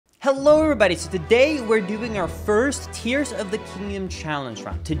Hello everybody, so today we're doing our first Tears of the Kingdom challenge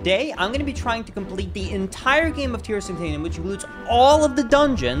run. Today, I'm going to be trying to complete the entire game of Tears of the Kingdom, which includes all of the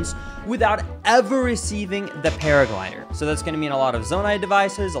dungeons, without ever receiving the Paraglider. So that's going to mean a lot of Zonite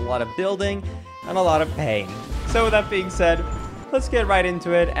devices, a lot of building, and a lot of pain. So with that being said, let's get right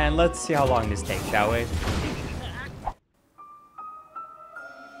into it, and let's see how long this takes, shall we?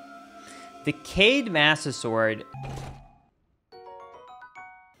 The Cade Master Sword.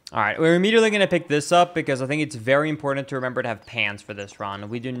 Alright, we're immediately going to pick this up because I think it's very important to remember to have pants for this run.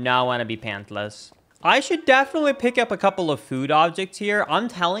 We do not want to be pantless. I should definitely pick up a couple of food objects here. I'm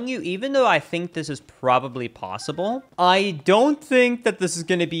telling you, even though I think this is probably possible, I don't think that this is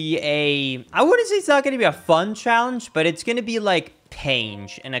going to be I wouldn't say it's not going to be a fun challenge, but it's going to be like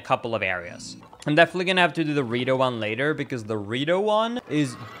Pange in a couple of areas. I'm definitely going to have to do the Rito one later because the Rito one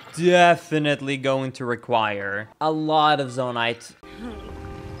is definitely going to require a lot of Zonite.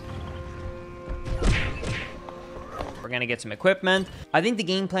 We're gonna get some equipment. I think the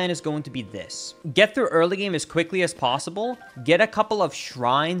game plan is going to be this. Get through early game as quickly as possible. Get a couple of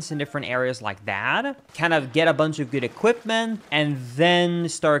shrines in different areas like that. Kind of get a bunch of good equipment. And then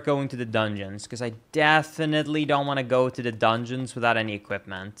start going to the dungeons. Because I definitely don't want to go to the dungeons without any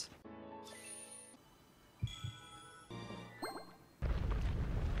equipment.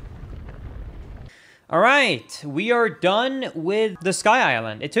 Alright, we are done with the Sky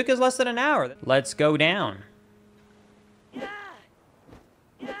Island. It took us less than an hour. Let's go down.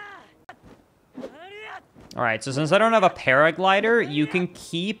 Alright, so since I don't have a paraglider, you can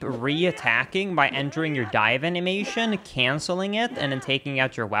keep re-attacking by entering your dive animation, canceling it, and then taking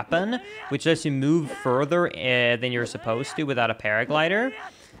out your weapon, which lets you move further than you're supposed to without a paraglider,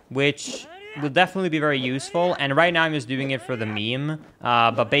 which will definitely be very useful. And right now I'm just doing it for the meme,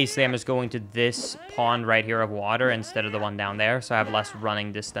 but basically I'm just going to this pond right here of water instead of the one down there, so I have less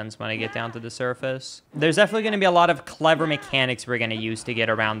running distance when I get down to the surface. There's definitely going to be a lot of clever mechanics we're going to use to get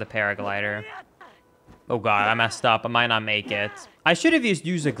around the paraglider. Oh god, I messed up. I might not make it. I should have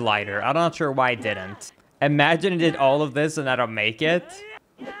used a glider. I'm not sure why I didn't. Imagine I did all of this and I don't make it.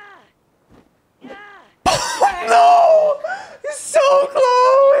 No! So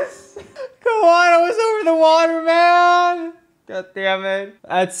close! Come on, I was over the water, man! God damn it.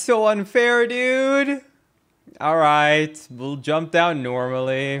 That's so unfair, dude. Alright, we'll jump down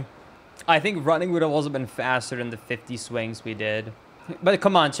normally. I think running would have also been faster than the 50 swings we did. But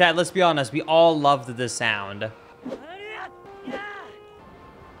come on, chat, let's be honest. We all loved the sound.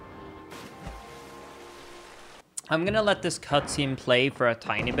 I'm gonna let this cutscene play for a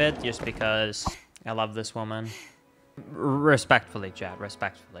tiny bit, just because I love this woman. Respectfully, chat,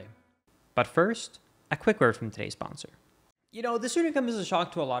 respectfully. But first, a quick word from today's sponsor. You know, this shouldn't come as a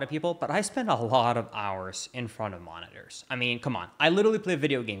shock to a lot of people, but I spend a lot of hours in front of monitors. I mean, come on. I literally play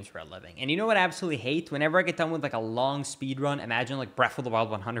video games for a living. And you know what I absolutely hate? Whenever I get done with like a long speed run, imagine like Breath of the Wild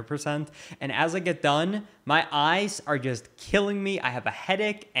 100%. And as I get done, my eyes are just killing me. I have a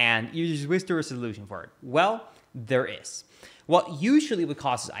headache and you just wish there was a solution for it. Well, there is. What usually would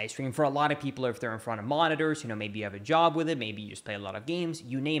cause eye strain for a lot of people if they're in front of monitors, you know, maybe you have a job with it, maybe you just play a lot of games,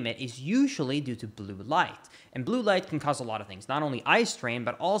 you name it, is usually due to blue light. And blue light can cause a lot of things, not only eye strain,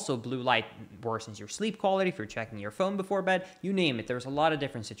 but also blue light worsens your sleep quality if you're checking your phone before bed, you name it. There's a lot of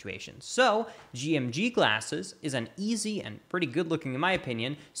different situations. So GMG glasses is an easy and pretty good looking, in my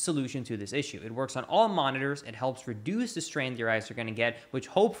opinion, solution to this issue. It works on all monitors. It helps reduce the strain your eyes are going to get, which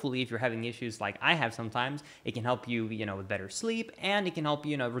hopefully if you're having issues like I have sometimes, it can help you, you know, with better sleep, and it can help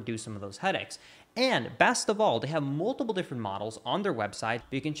you, reduce some of those headaches. And best of all, they have multiple different models on their website,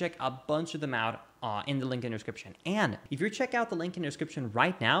 but you can check a bunch of them out in the link in the description. And if you check out the link in the description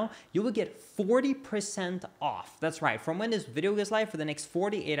right now, you will get 40% off. That's right. From when this video goes live for the next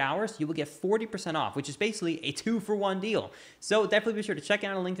 48 hours, you will get 40% off, which is basically a 2-for-1 deal. So definitely be sure to check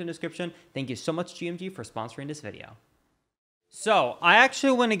out the link in the description. Thank you so much, GMG, for sponsoring this video. So, I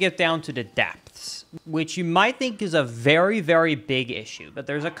actually want to get down to the depths, which you might think is a very, very big issue, but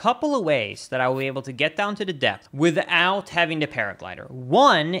there's a couple of ways that I will be able to get down to the depth without having the paraglider.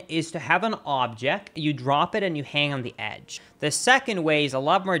 One is to have an object, you drop it and you hang on the edge. The second way is a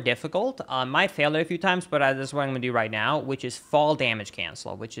lot more difficult, might fail it a few times, but this is what I'm going to do right now, which is fall damage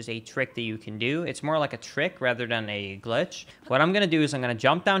cancel, which is a trick that you can do. It's more like a trick rather than a glitch. What I'm going to do is I'm going to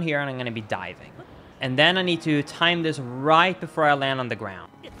jump down here and I'm going to be diving. And then I need to time this right before I land on the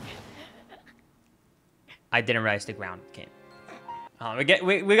ground. I didn't realize the ground came.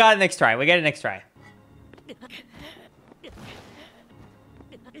 We got it next try. We get it next try.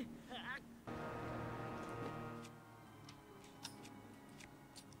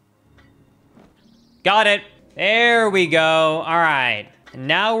 Got it. There we go. All right.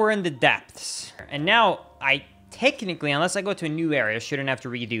 Now we're in the depths. And now I technically, unless I go to a new area, shouldn't have to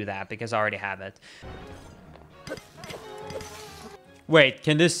redo that because I already have it. Wait,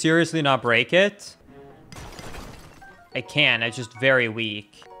 can this seriously not break it? It can, it's just very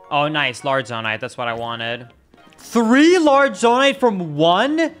weak. Oh, nice, large zonite, that's what I wanted. 3 large zonite from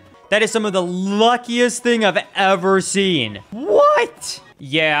 1? That is some of the luckiest thing I've ever seen. What?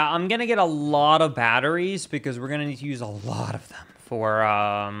 Yeah, I'm gonna get a lot of batteries because we're gonna need to use a lot of them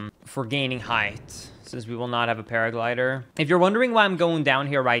for gaining height, since we will not have a paraglider. If you're wondering why I'm going down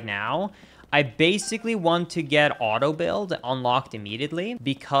here right now, I basically want to get auto build unlocked immediately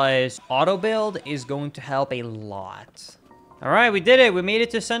because auto build is going to help a lot. All right, we did it. We made it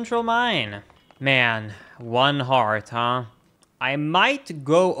to Central Mine. Man, 1 heart, huh? I might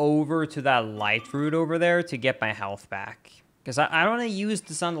go over to that light route over there to get my health back. Because I don't want to use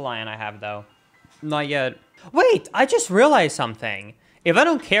the Sunderlion I have, though. Not yet. Wait, I just realized something. If I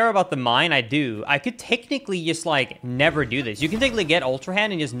don't care about the mine, I do. I could technically just, like, never do this. You can technically get Ultra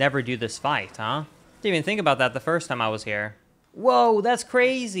Hand and just never do this fight, huh? Didn't even think about that the first time I was here. Whoa, that's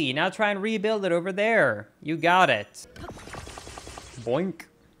crazy. Now try and rebuild it over there. You got it. Boink.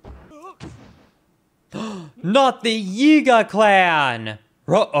 Not the Yiga clan!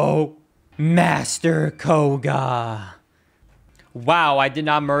 Uh-oh. Master Koga. Wow, I did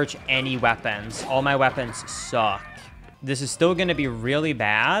not merge any weapons. All my weapons suck. This is still gonna be really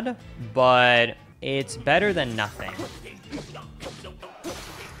bad, but it's better than nothing.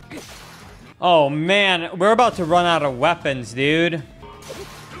 Oh man, we're about to run out of weapons, dude.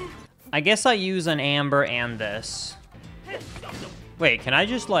 I guess I'll use an amber and this. Wait, can I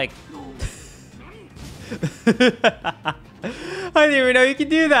just like... I didn't even know you could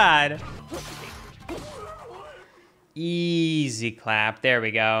do that. Easy clap. There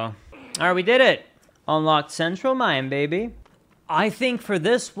we go. All right, we did it. Unlocked Central Mine, baby. I think for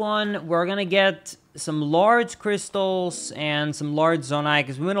this one, we're going to get some large crystals and some large zonite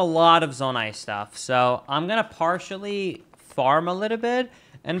because we win a lot of zonite stuff. So I'm going to partially farm a little bit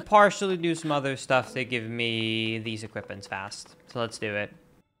and partially do some other stuff to give me these equipments fast. So let's do it.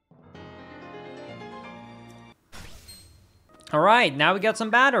 All right, now we got some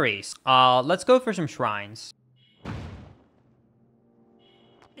batteries. Let's go for some shrines.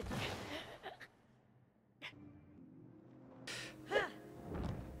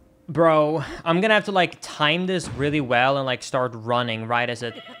 Bro, I'm gonna have to like time this really well and like start running right as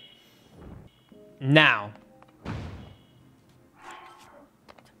it... Now.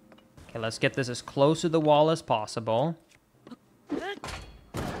 Okay, let's get this as close to the wall as possible.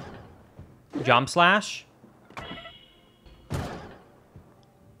 Jump slash.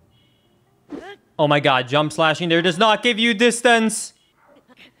 Oh my god, jump slashing there does not give you distance.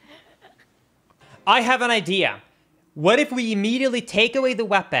 I have an idea. What if we immediately take away the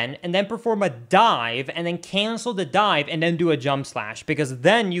weapon and then perform a dive and then cancel the dive and then do a jump slash? Because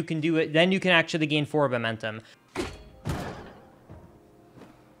then you can do it, then you can actually gain forward momentum.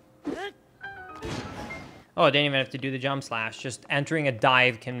 Oh, I didn't even have to do the jump slash. Just entering a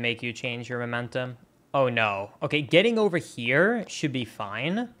dive can make you change your momentum. Oh no. Okay, getting over here should be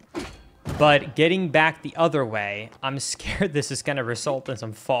fine. But getting back the other way, I'm scared this is gonna result in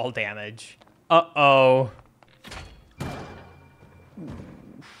some fall damage. Uh-oh.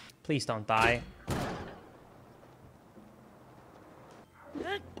 Please don't die.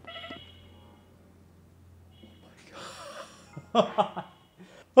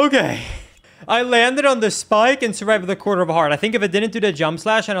 Okay. I landed on the spike and survived with a quarter of a heart. I think if I didn't do the jump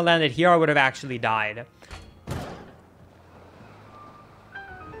slash and I landed here, I would have actually died.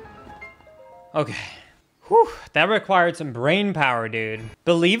 Okay. Whew, that required some brain power, dude.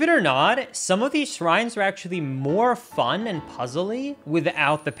 Believe it or not, some of these shrines are actually more fun and puzzly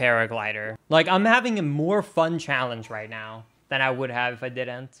without the paraglider. Like, I'm having a more fun challenge right now than I would have if I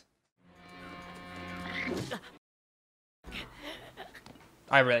didn't.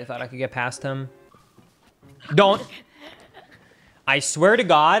 I really thought I could get past him. Don't. I swear to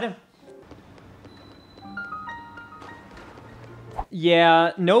God.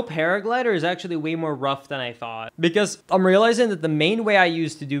 Yeah, no paraglider is actually way more rough than I thought. Because I'm realizing that the main way I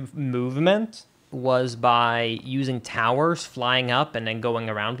used to do movement was by using towers, flying up, and then going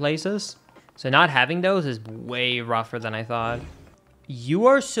around places. So not having those is way rougher than I thought. You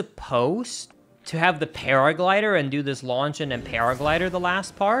are supposed to have the paraglider and do this launch and then paraglider the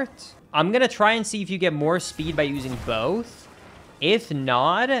last part. I'm gonna try and see if you get more speed by using both. If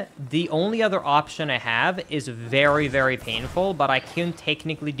not, the only other option I have is very, very painful, but I can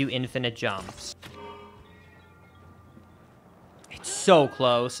technically do infinite jumps. It's so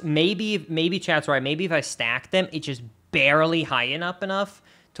close. Maybe chat's right. Maybe if I stack them, it just barely high enough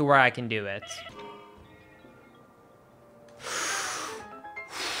to where I can do it.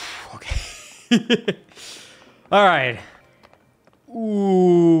 Okay. All right.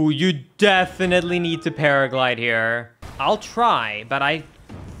 Ooh, you definitely need to paraglide here. I'll try, but I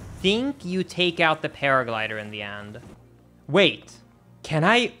think you take out the paraglider in the end. Wait. Can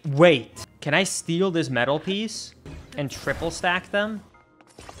I steal this metal piece and triple stack them?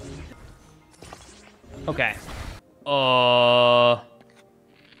 Okay. Oh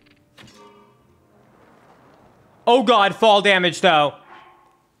God, fall damage though.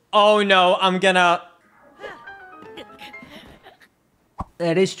 Oh no, I'm gonna...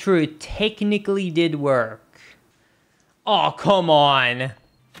 That is true, it technically did work. Oh, come on.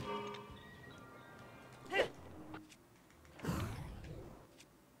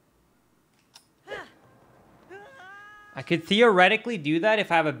 I could theoretically do that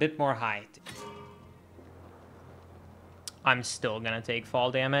if I have a bit more height. I'm still gonna take fall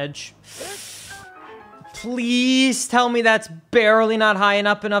damage. Please tell me that's barely not high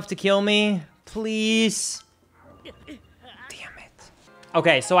enough to kill me. Please. Damn it.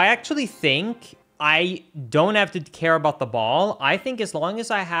 Okay, so I actually think I don't have to care about the ball. I think as long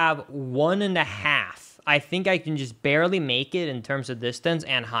as I have 1.5, I think I can just barely make it in terms of distance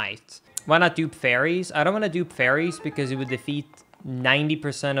and height. Why not dupe fairies? I don't want to dupe fairies because it would defeat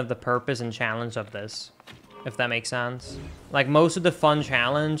 90% of the purpose and challenge of this. If that makes sense. Like, most of the fun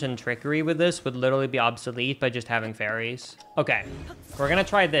challenge and trickery with this would literally be obsolete by just having fairies. Okay, we're gonna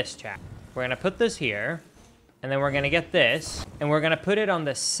try this, chat. We're gonna put this here, and then we're gonna get this, and we're gonna put it on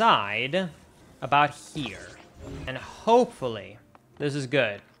the side about here. And hopefully, this is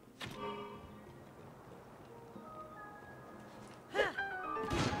good.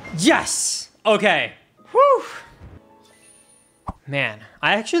 Yes! Okay. Whew! Man,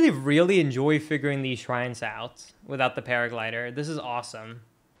 I actually really enjoy figuring these shrines out without the paraglider. This is awesome.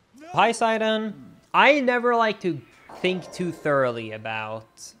 Hi, Sidon. I never like to think too thoroughly about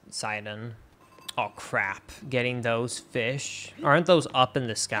Sidon. Oh, crap. Getting those fish. Aren't those up in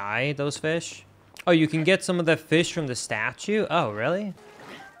the sky, those fish? Oh, you can get some of the fish from the statue? Oh, really?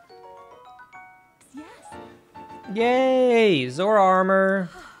 Yes. Yay! Zora armor.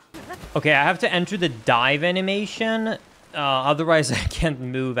 Okay, I have to enter the dive animation. Otherwise I can't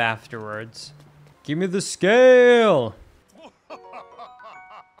move afterwards. Give me the scale!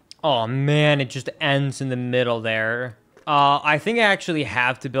 Oh man, it just ends in the middle there. I think I actually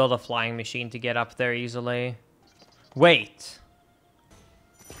have to build a flying machine to get up there easily. Wait.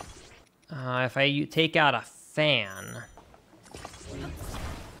 If I take out a fan...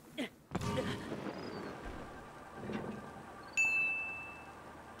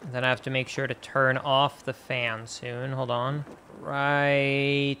 Then I have to make sure to turn off the fan soon. Hold on.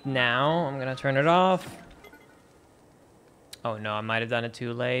 Right now, I'm gonna turn it off. Oh no, I might have done it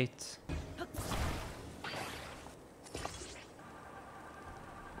too late.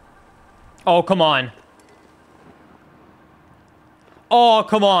 Oh, come on. Oh,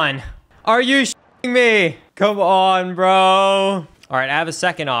 come on. Are you shitting me? Come on, bro. All right, I have a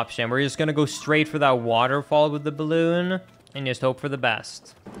second option. We're just gonna go straight for that waterfall with the balloon and just hope for the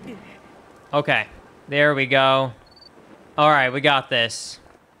best. Okay, there we go. All right, we got this.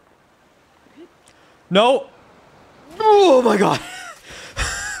 No. Oh my God.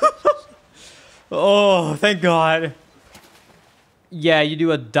 Oh, thank God. Yeah, you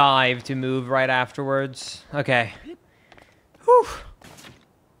do a dive to move right afterwards. Okay. Whew.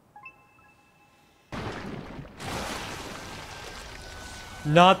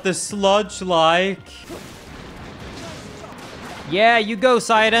 Not the sludge-like. Yeah, you go,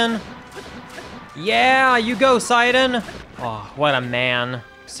 Sidon. Yeah, you go, Sidon. Oh, what a man.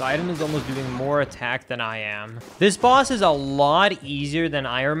 Sidon is almost doing more attack than I am. This boss is a lot easier than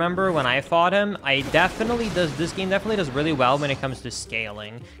I remember when I fought him. This game definitely does really well when it comes to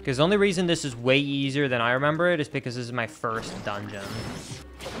scaling. Because the only reason this is way easier than I remember it is because this is my first dungeon.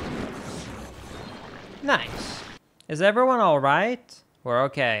 Nice. Is everyone all right? We're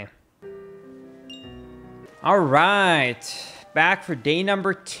okay. All right. Back for day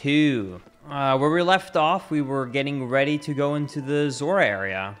number 2. Where we left off, we were getting ready to go into the Zora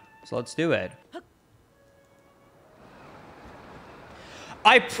area. So let's do it.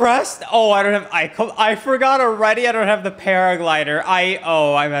 I pressed... Oh, I don't have... I forgot already I don't have the paraglider.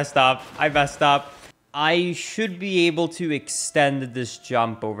 I messed up. I messed up. I should be able to extend this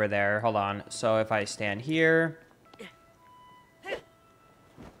jump over there. Hold on. So if I stand here...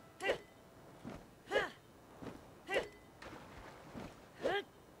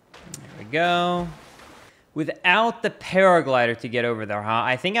 go. Without the paraglider to get over there, huh?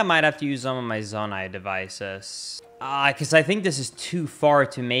 I think I might have to use some of my Zonai devices. Because I think this is too far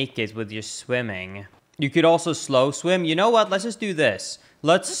to make it with just swimming. You could also slow swim. You know what? Let's just do this.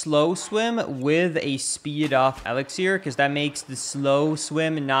 Let's slow swim with a speed up elixir, because that makes the slow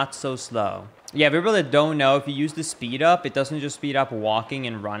swim not so slow. Yeah, people that don't know, if you use the speed up, it doesn't just speed up walking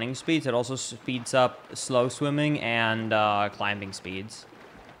and running speeds. It also speeds up slow swimming and climbing speeds.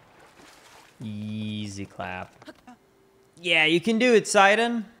 Easy clap. Yeah, you can do it,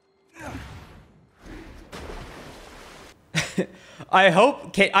 Sidon. I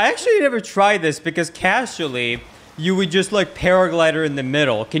hope... I actually never tried this because casually, you would just like paraglider in the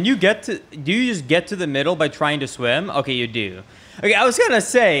middle. Can you get to... Do you just get to the middle by trying to swim? Okay, you do. Okay, I was gonna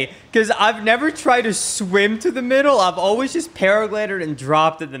say, because I've never tried to swim to the middle. I've always just paraglidered and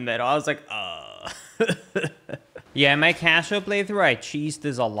dropped in the middle. I was like, Yeah, in my casual playthrough, I cheesed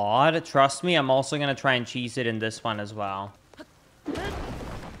this a lot. Trust me, I'm also gonna try and cheese it in this one as well.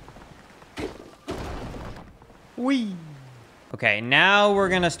 Whee! Okay, now we're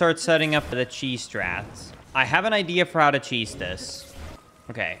gonna start setting up the cheese strats. I have an idea for how to cheese this.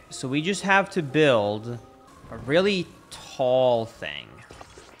 Okay, so we just have to build a really tall thing.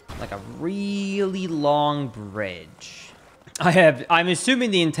 Like a really long bridge. I'm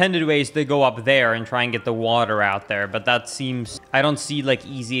assuming the intended way is to go up there and try and get the water out there, but that seems... I don't see like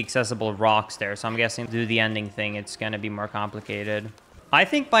easy accessible rocks there, so I'm guessing to do the ending thing, it's gonna be more complicated. I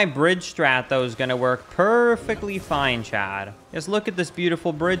think my bridge strat, though, is gonna work perfectly fine, Chad. Just look at this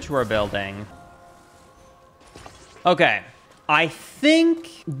beautiful bridge we're building. Okay, I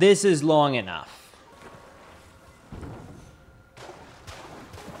think this is long enough.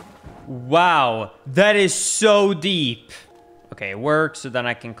 Wow, that is so deep. Okay, it works, so then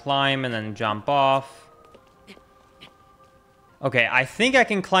I can climb and then jump off. Okay, I think I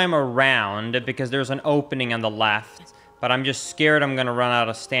can climb around because there's an opening on the left. But I'm just scared I'm gonna run out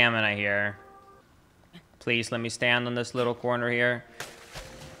of stamina here. Please, let me stand on this little corner here.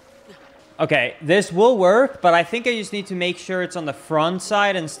 Okay, this will work, but I think I just need to make sure it's on the front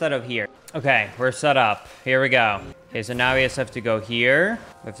side instead of here. Okay, we're set up. Here we go. Okay, so now we just have to go here.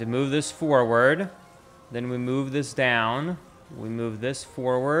 We have to move this forward. Then we move this down. We move this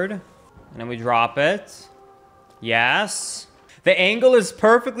forward. And then we drop it. Yes. The angle is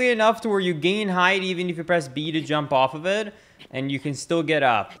perfectly enough to where you gain height even if you press B to jump off of it. And you can still get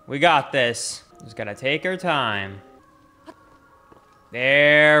up. We got this. Just gotta take our time.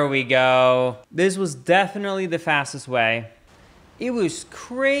 There we go. This was definitely the fastest way. It was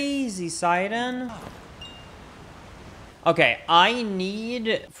crazy, Sidon. Okay, I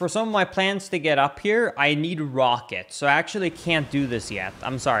need, for some of my plans to get up here, I need rockets. So I actually can't do this yet.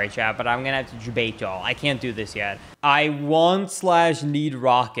 I'm sorry, chat, but I'm gonna have to debate y'all. I can't do this yet. I want/need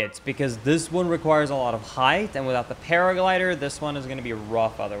rockets because this one requires a lot of height, and without the paraglider, this one is gonna be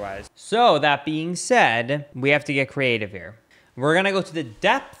rough otherwise. So that being said, we have to get creative here. We're gonna go to the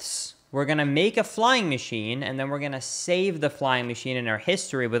depths. We're gonna make a flying machine, and then we're gonna save the flying machine in our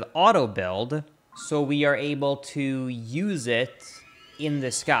history with auto build. So we are able to use it in the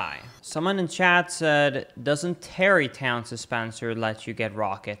sky. Someone in chat said, doesn't Terrytown Dispenser let you get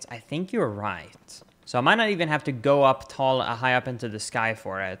rockets? I think you're right. So I might not even have to go up high up into the sky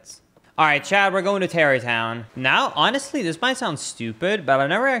for it. All right, Chad, we're going to Terrytown. Now, honestly, this might sound stupid, but I've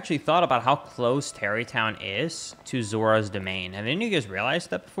never actually thought about how close Terrytown is to Zora's domain. Have any of you guys realized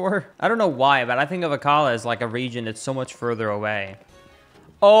that before? I don't know why, but I think of Akala as like a region that's so much further away.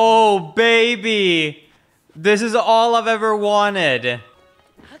 Oh, baby. This is all I've ever wanted.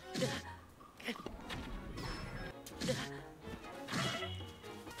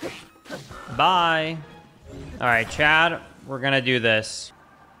 Bye. All right, Chad, we're gonna do this.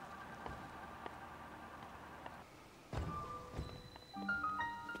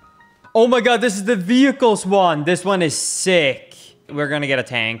 Oh my God, this is the vehicles one. This one is sick. We're gonna get a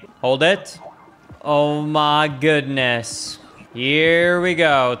tank. Hold it. Oh my goodness. Here we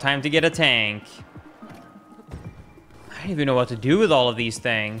go. Time to get a tank. I don't even know what to do with all of these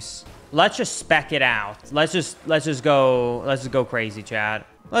things. Let's just spec it out. Let's just go crazy, chat.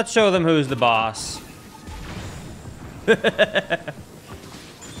 Let's show them who's the boss.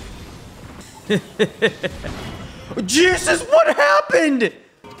 Jesus, what happened?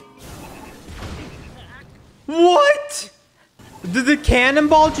 What? Did the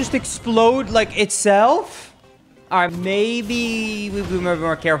cannonball just explode like itself? All right, maybe we be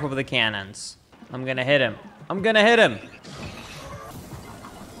more careful with the cannons. I'm gonna hit him. I'm gonna hit him.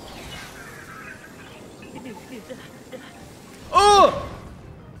 Oh!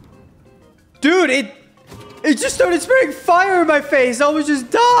 Dude, it just started spraying fire in my face. I almost just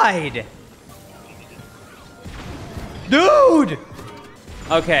died. Dude!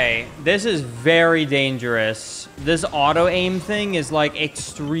 Okay, this is very dangerous. This auto-aim thing is, like,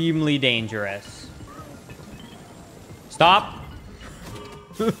 extremely dangerous. Stop.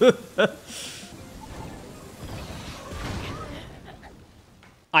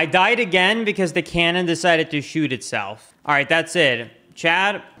 I died again because the cannon decided to shoot itself. All right, that's it.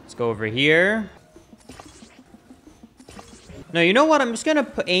 Chad, let's go over here. No, you know what? I'm just going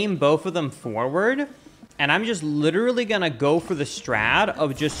to aim both of them forward. And I'm just literally going to go for the strat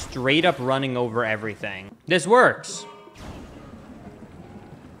of just straight up running over everything. This works.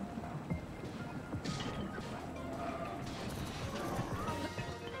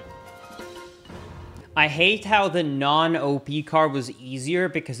 I hate how the non-OP card was easier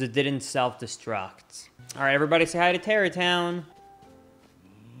because it didn't self-destruct. All right, everybody say hi to Terrortown.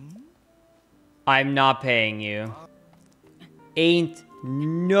 I'm not paying you. Ain't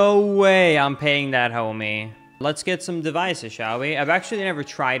no way I'm paying that, homie. Let's get some devices, shall we? I've actually never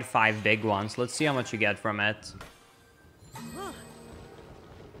tried 5 big ones. Let's see how much you get from it.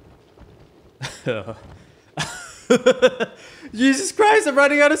 Jesus Christ, I'm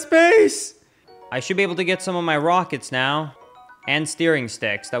running out of space! I should be able to get some of my rockets now. And steering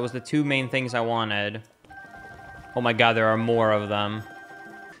sticks. That was the 2 main things I wanted. Oh my god, there are more of them.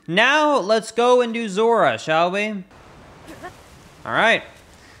 Now, let's go and do Zora, shall we? Alright.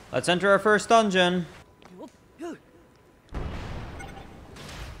 Let's enter our first dungeon.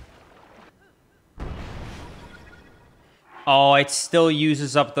 Oh, it still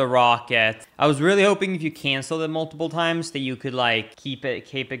uses up the rocket. I was really hoping if you canceled it multiple times that you could, like, keep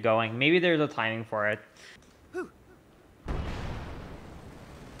it going. Maybe there's a timing for it.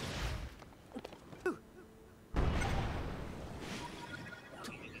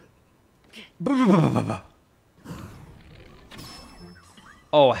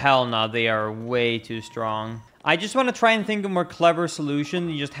 Oh, hell no. They are way too strong. I just want to try and think of a more clever solution.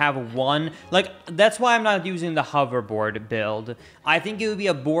 You just have one. Like, that's why I'm not using the hoverboard build. I think it would be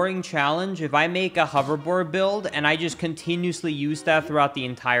a boring challenge if I make a hoverboard build and I just continuously use that throughout the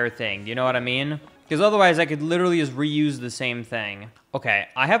entire thing. You know what I mean? Because otherwise I could literally just reuse the same thing. Okay,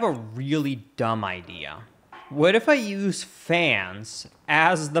 I have a really dumb idea. What if I use fans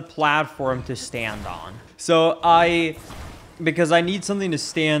as the platform to stand on? Because I need something to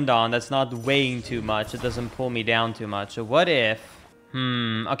stand on that's not weighing too much. It doesn't pull me down too much. So what if...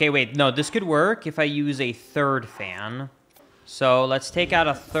 Okay, wait. No, this could work if I use a 3rd fan. So let's take out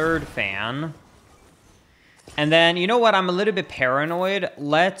a 3rd fan. And then, you know what? I'm a little bit paranoid.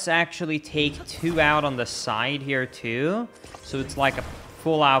 Let's actually take 2 out on the side here too. So it's like a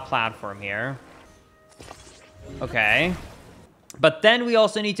full-out platform here. Okay. But then we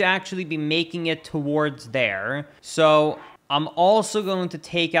also need to actually be making it towards there. So... I'm also going to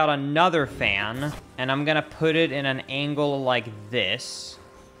take out another fan, and I'm going to put it in an angle like this.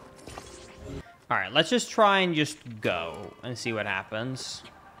 All right, let's just try and just go and see what happens.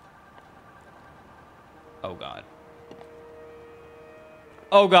 Oh, God.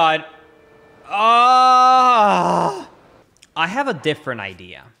 Oh, God. Ah! I have a different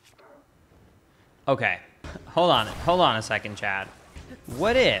idea. Okay. Hold on a second, Chad.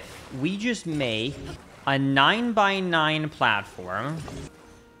 What if we just make... a 9x9 platform.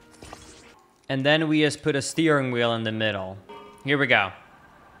 And then we just put a steering wheel in the middle. Here we go.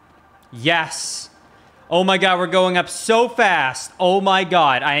 Yes. Oh my god, we're going up so fast. Oh my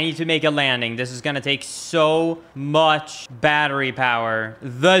god, I need to make a landing. This is gonna take so much battery power.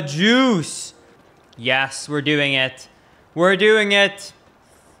 The juice. Yes, we're doing it. We're doing it.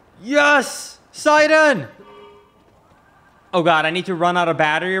 Yes. Sidon. Oh god, I need to run out of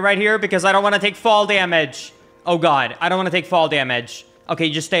battery right here because I don't want to take fall damage. Oh god, I don't want to take fall damage. Okay,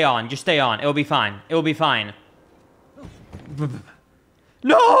 just stay on. Just stay on. It'll be fine. It'll be fine.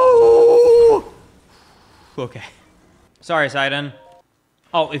 No! Okay. Sorry, Sidon.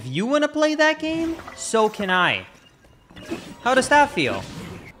 Oh, if you want to play that game, so can I. How does that feel?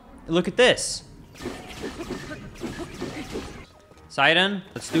 Look at this. Sidon,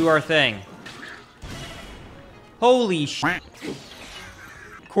 let's do our thing. Holy shit.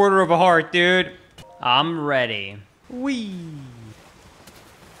 Quarter of a heart, dude. I'm ready. Whee.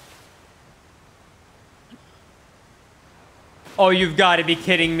 Oh, you've got to be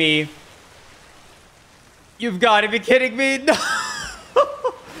kidding me. You've got to be kidding me. No. I'm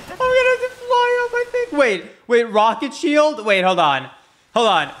gonna have to fly up, I think. Wait, rocket shield? Wait, hold on. Hold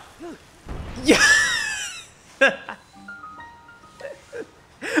on. Yeah.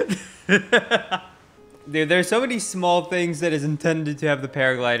 Dude, there's so many small things that is intended to have the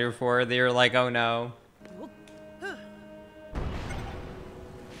paraglider for. They're like, oh no.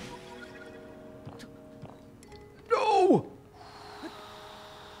 No!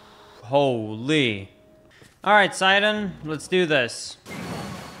 Holy. All right, Sidon, let's do this.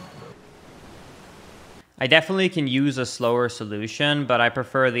 I definitely can use a slower solution, but I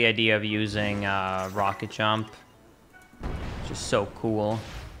prefer the idea of using rocket jump. Just so cool.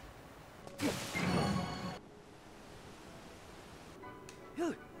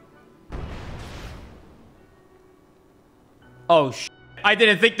 Oh, I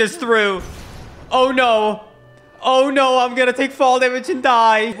didn't think this through. Oh, no. Oh, no, I'm gonna take fall damage and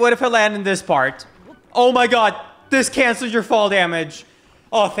die. What if I land in this part? Oh, my God. This cancels your fall damage.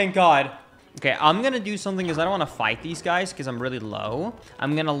 Oh, thank God. Okay, I'm gonna do something because I don't want to fight these guys because I'm really low.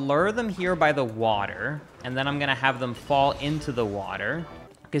 I'm gonna lure them here by the water, and then I'm gonna have them fall into the water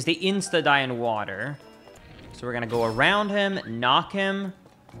because they insta-die in water. So we're gonna go around him, knock him.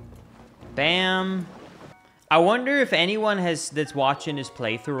 Bam. I wonder if anyone that's watching this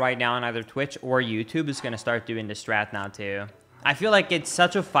playthrough right now on either Twitch or YouTube is gonna start doing this strat now too. I feel like it's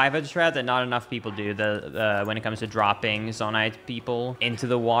such a 5-edge strat that not enough people do when it comes to dropping Zonite people into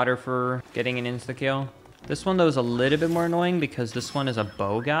the water for getting an insta-kill. This one, though, is a little bit more annoying because this one is a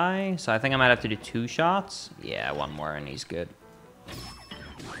bow guy. So I think I might have to do 2 shots. Yeah, 1 more and he's good.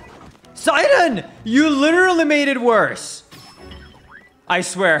 Sidon! You literally made it worse. I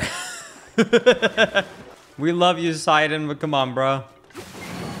swear. We love you, Sidon, but come on, bro.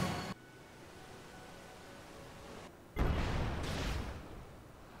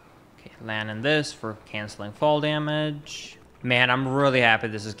 Landing this for canceling fall damage. Man, I'm really happy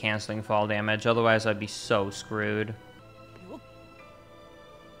this is canceling fall damage. Otherwise, I'd be so screwed.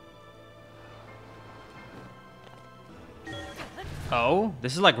 Oh,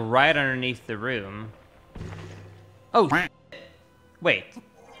 this is like right underneath the room. Oh, wait.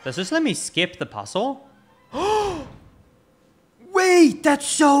 Does this let me skip the puzzle? Wait, that's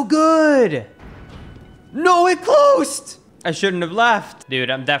so good. No, it closed. I shouldn't have left. Dude,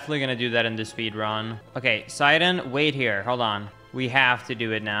 I'm definitely gonna do that in the speed run. Okay, Sidon, wait here. Hold on. We have to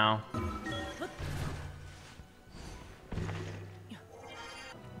do it now.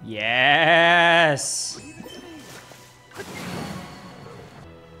 Yes!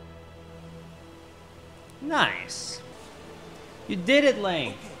 Nice. You did it,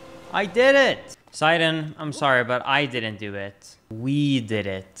 Link. I did it. Sidon, I'm sorry, but I didn't do it. We did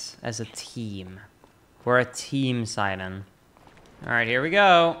it as a team. We're a team, Sidon. All right, here we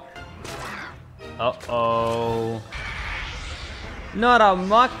go. Uh-oh. Not a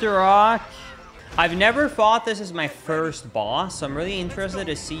Muckrock. I've never fought this as my first boss, so I'm really interested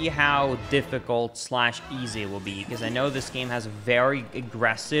to see how difficult / easy it will be, because I know this game has very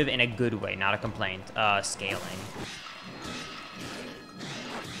aggressive, in a good way, not a complaint, scaling.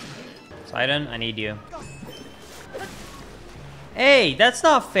 Sidon, I need you. Hey, that's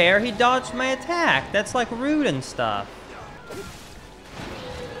not fair. He dodged my attack. That's like rude and stuff.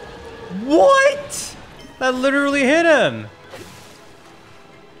 What? That literally hit him.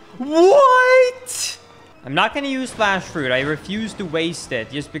 What? I'm not gonna use Flash Fruit. I refuse to waste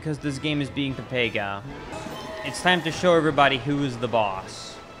it just because this game is being Pepega. It's time to show everybody who is the boss.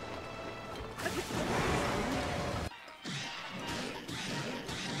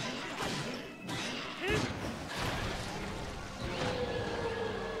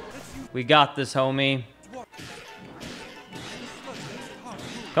 We got this, homie.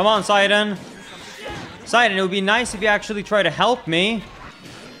 Come on, Sidon. Sidon, it would be nice if you actually try to help me.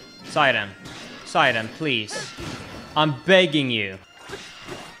 Sidon. Sidon, please. I'm begging you.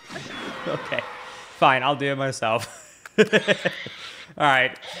 Okay. Fine, I'll do it myself.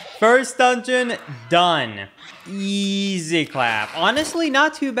 Alright. First dungeon, done. Easy clap. Honestly,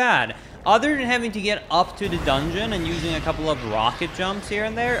 not too bad. Other than having to get up to the dungeon and using a couple of rocket jumps here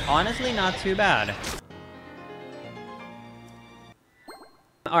and there, honestly, not too bad.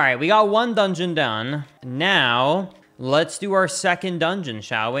 Alright, we got 1 dungeon done. Now, let's do our 2nd dungeon,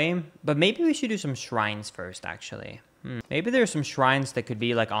 shall we? But maybe we should do some shrines first, actually. Maybe there's some shrines that could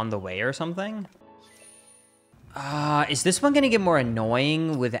be, like, on the way or something. Is this one gonna get more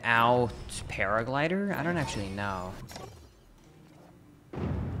annoying without Paraglider? I don't actually know.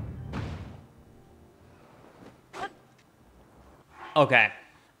 Okay.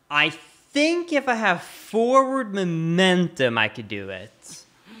 I think if I have forward momentum, I could do it.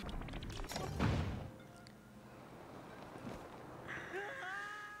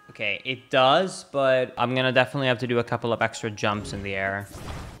 Okay, it does, but I'm gonna definitely have to do a couple of extra jumps in the air.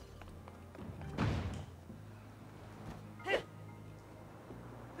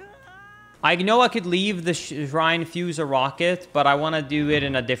 I know I could leave the shrine, fuse a rocket, but I want to do it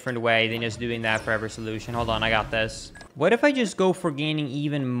in a different way than just doing that for every solution. Hold on, I got this. What if I just go for gaining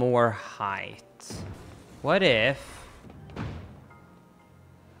even more height? What if...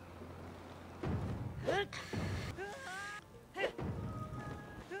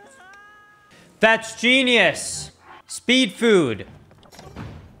 That's genius. Speed food.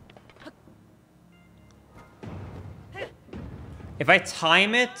 If I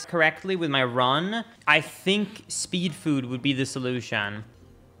time it correctly with my run, I think speed food would be the solution.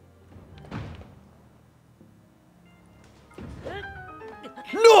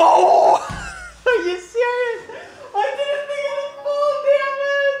 No! Are you serious? I didn't think it would fall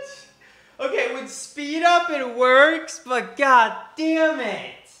damage! Okay, with speed up it works, but god damn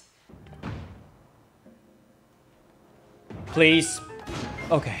it! Please.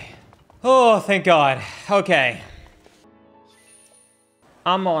 Okay. Oh, thank god. Okay.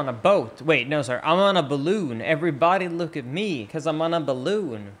 I'm on a boat. Wait, no, sir. I'm on a balloon. Everybody look at me, because I'm on a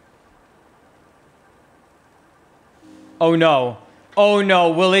balloon. Oh, no. Oh, no.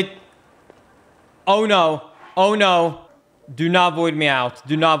 Will it... Oh, no. Oh, no. Do not void me out.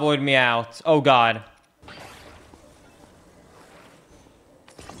 Do not void me out. Oh, God.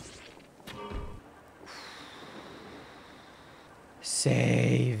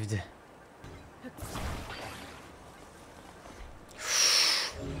 Saved.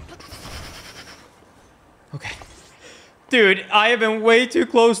 Okay. Dude, I have been way too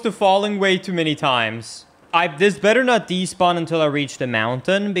close to falling way too many times. This better not despawn until I reach the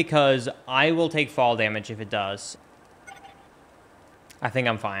mountain, because I will take fall damage if it does. I think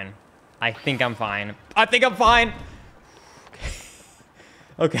I'm fine. I think I'm fine. I think I'm fine!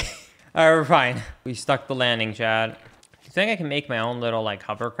 Okay. Alright, we're fine. We stuck the landing, Chad. Do you think I can make my own little, like,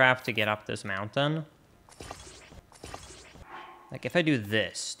 hovercraft to get up this mountain? Like, if I do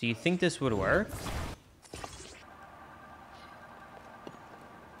this, do you think this would work?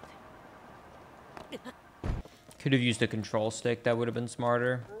 Could have used a control stick. That would have been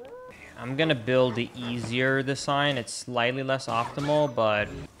smarter. I'm gonna build the easier design. It's slightly less optimal, but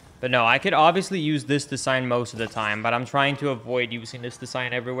no, I could obviously use this design most of the time, but I'm trying to avoid using this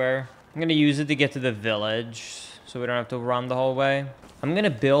design everywhere. I'm gonna use it to get to the village, so we don't have to run the whole way. I'm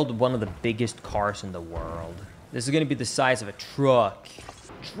gonna build one of the biggest cars in the world. This is gonna be the size of a truck.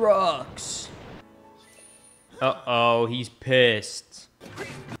 Trucks! Uh-oh, he's pissed.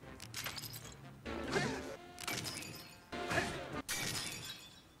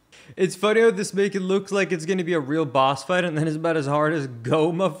 It's funny how this make it look like it's gonna be a real boss fight, and then it's about as hard as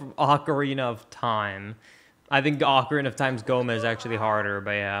Goma from Ocarina of Time. I think Ocarina of Time's Goma is actually harder,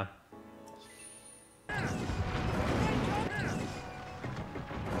 but yeah.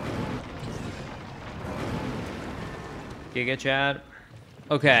 Giga Chad?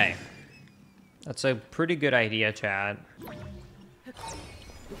 Okay. That's a pretty good idea, Chad.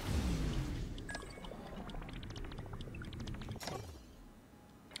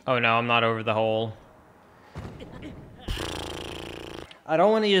 Oh no, I'm not over the hole. I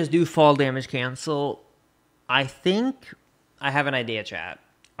don't want to just do fall damage cancel. I think I have an idea, chat.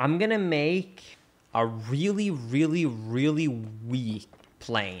 I'm gonna make a really, really, really weak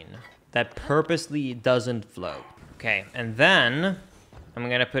plane that purposely doesn't float. Okay, and then I'm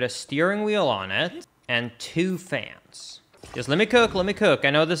gonna put a steering wheel on it and 2 fans. Just let me cook, let me cook.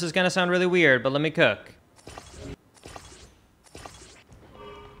 I know this is gonna sound really weird, but let me cook.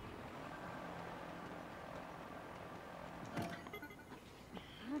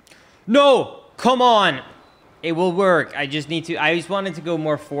 No! Come on! It will work. I just wanted to go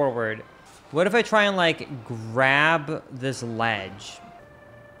more forward. What if I try and, like, grab this ledge?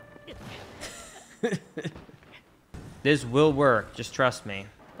 This will work. Just trust me.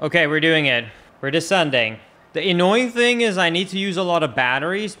 Okay, we're doing it. We're descending. The annoying thing is I need to use a lot of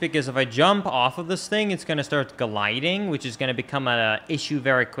batteries, because if I jump off of this thing, it's going to start gliding, which is going to become an issue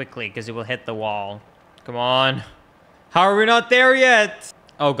very quickly, because it will hit the wall. Come on. How are we not there yet?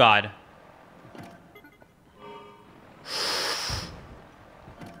 Oh, God.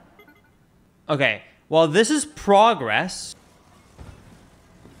 Okay, well, this is progress.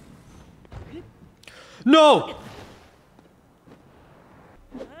 No!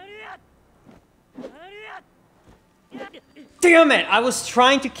 Damn it! I was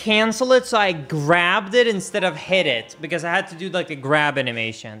trying to cancel it, so I grabbed it instead of hit it, because I had to do, like, a grab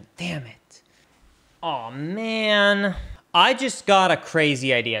animation. Damn it. Aw, man. I just got a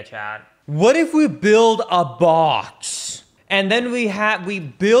crazy idea, chat. What if we build a box? And then we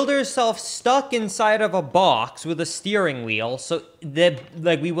build ourselves stuck inside of a box with a steering wheel, so that,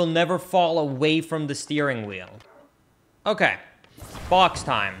 like, we will never fall away from the steering wheel. Okay. Box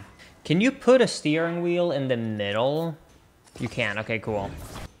time. Can you put a steering wheel in the middle? You can. Okay, cool.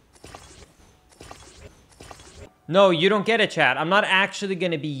 No, you don't get it, chat. I'm not actually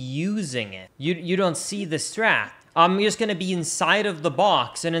going to be using it. You don't see the strat. I'm just gonna be inside of the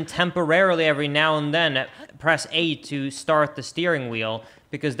box and then temporarily every now and then press A to start the steering wheel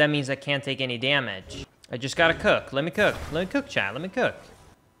because that means I can't take any damage. I just gotta cook. Let me cook. Let me cook, chat. Let me cook.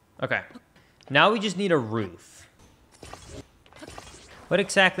 Okay. Now we just need a roof. What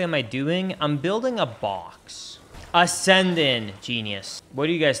exactly am I doing? I'm building a box. Ascend in, genius. What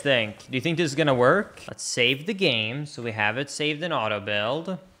do you guys think? Do you think this is gonna work? Let's save the game so we have it saved in auto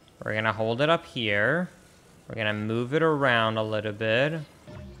build. We're gonna hold it up here. We're gonna move it around a little bit.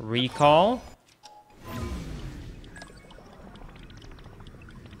 Recall.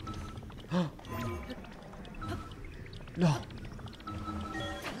 No.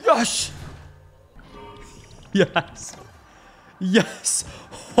 Yes! Yes. Yes.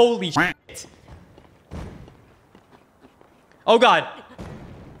 Holy shit. Oh god.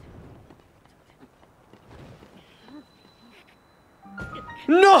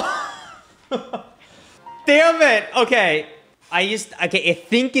 No! Damn it! Okay. I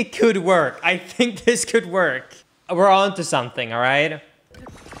think it could work. I think this could work. We're on to something, alright?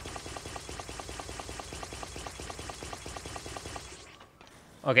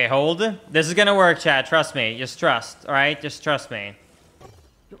 Okay, hold. This is gonna work, chat. Trust me. Just trust, alright? Just trust me.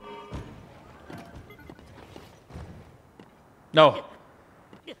 No.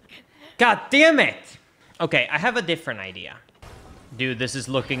 God damn it! Okay, I have a different idea. Dude, this is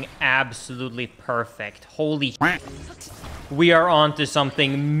looking absolutely perfect. Holy shit. We are on to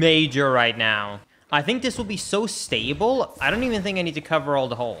something major right now. I think this will be so stable, I don't even think I need to cover all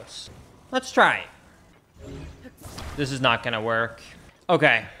the holes. Let's try it. This is not gonna work.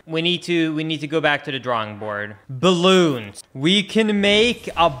 Okay, we need to go back to the drawing board. Balloons. We can make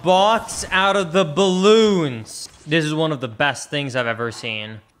a box out of the balloons. This is one of the best things I've ever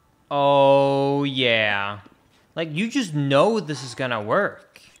seen. Oh, yeah. Like, you just know this is gonna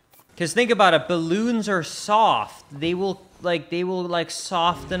work. Because think about it, balloons are soft. They will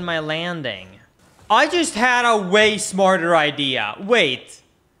soften my landing. I just had a way smarter idea. Wait.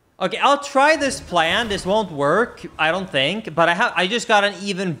 Okay, I'll try this plan. This won't work, I don't think. But I just got an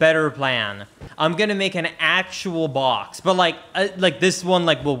even better plan. I'm gonna make an actual box. But like this one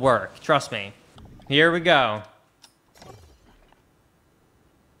will work. Trust me. Here we go.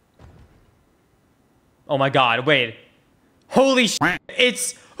 Oh my god, wait. Holy shit,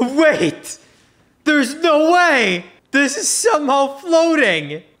 wait! There's no way! This is somehow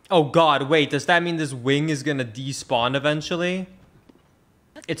floating! Oh god, wait, does that mean this wing is gonna despawn eventually?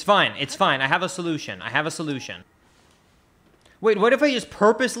 It's fine, I have a solution, Wait, what if I just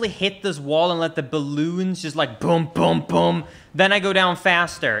purposely hit this wall and let the balloons just boom, boom, boom? Then I go down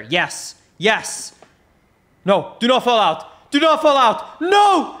faster. Yes, yes! No, do not fall out! Do not fall out!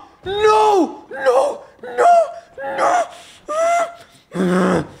 No! No! No! No!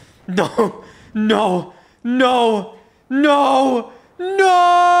 No! No! No! No! No!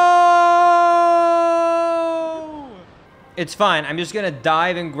 No! It's fine. I'm just gonna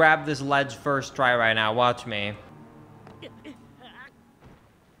dive and grab this ledge first try right now. Watch me.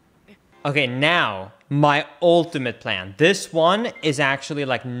 Okay, now, my ultimate plan. This one is actually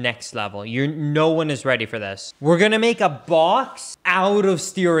next level. No one is ready for this. We're gonna make a box out of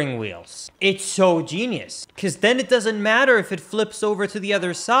steering wheels. It's so genius. Because then it doesn't matter if it flips over to the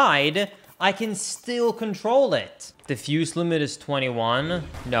other side. I can still control it. The fuse limit is 21.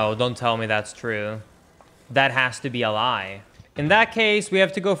 No, don't tell me that's true. That has to be a lie. In that case, we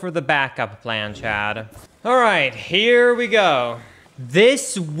have to go for the backup plan, Chad. All right, here we go.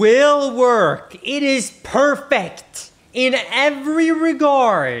 This will work. It is perfect in every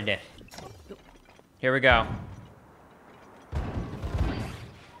regard. Here we go.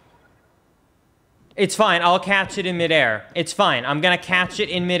 It's fine. I'll catch it in midair. It's fine. I'm gonna catch it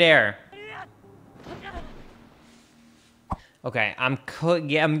in midair. Okay, I'm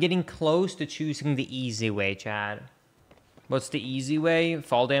getting close to choosing the easy way, Chad. What's the easy way?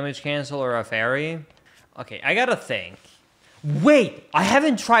 Fall damage cancel or a fairy? Okay, I gotta think. Wait, I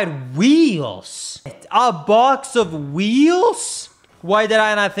haven't tried wheels. A box of wheels? Why did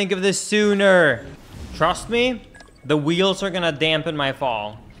I not think of this sooner? Trust me, the wheels are gonna dampen my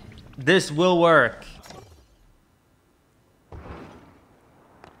fall. This will work.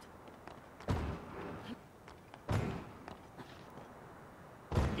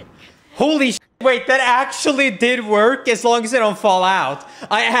 Holy shit, wait, that actually did work as long as I don't fall out.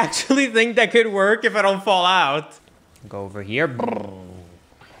 I actually think that could work if I don't fall out. Go over here.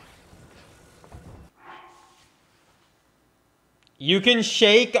 You can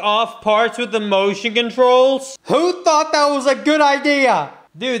shake off parts with the motion controls? Who thought that was a good idea?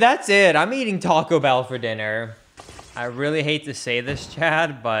 Dude, that's it. I'm eating Taco Bell for dinner. I really hate to say this,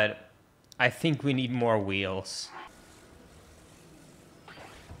 Chad, but I think we need more wheels.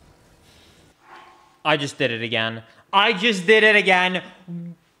 I just did it again. I just did it again.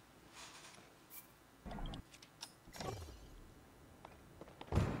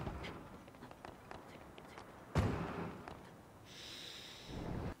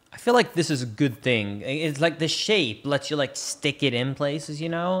 I feel like this is a good thing. It's like the shape lets you like stick it in places, you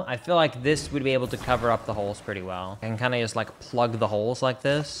know? I feel like this would be able to cover up the holes pretty well. I can kind of just like plug the holes like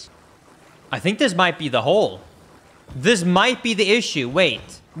this. I think this might be the hole. This might be the issue.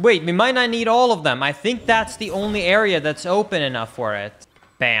 Wait, we might not need all of them. I think that's the only area that's open enough for it.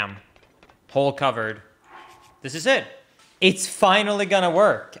 Bam. Hole covered. This is it. It's finally gonna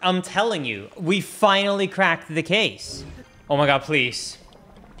work. I'm telling you, we finally cracked the case. Oh my God, please.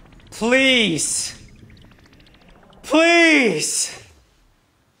 Please! Please!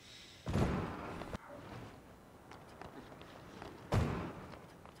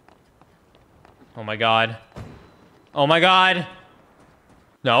 Oh my God. Oh my God!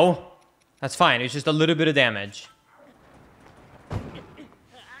 No. That's fine. It's just a little bit of damage.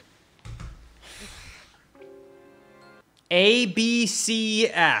 A, B, C,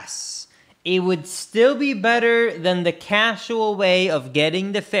 S. It would still be better than the casual way of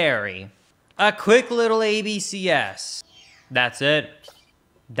getting the fairy. A quick little ABCS. That's it.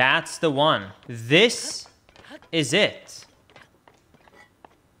 That's the one. This is it.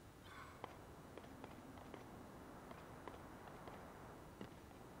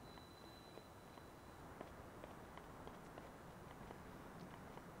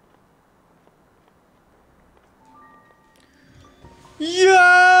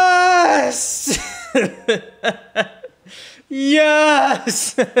 Yes!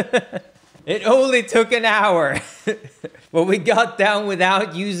 Yes! It only took an hour. But we got down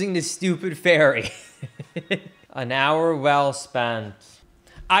without using the stupid fairy. An hour well spent.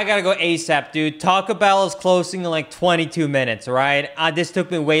 I gotta go ASAP, dude. Taco Bell is closing in like 22 minutes, all right? This took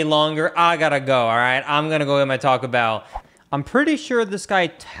me way longer. I gotta go, all right? I'm gonna go get my Taco Bell. I'm pretty sure this guy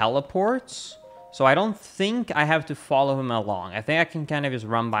teleports. So I don't think I have to follow him along. I think I can kind of just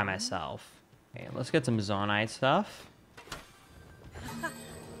run by myself. Okay, let's get some Zonite stuff.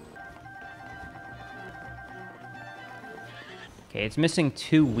 Okay, it's missing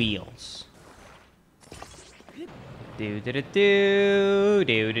 2 wheels. Do-do-do-do,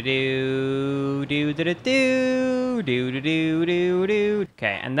 do-do-do, do-do-do-do, do-do-do-do-do.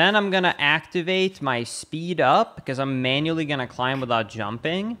 Okay, and then I'm gonna activate my speed up because I'm manually gonna climb without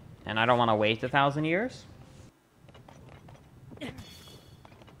jumping. And I don't want to wait 1,000 years.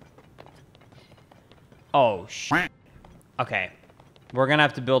 Oh, shit. Okay. We're going to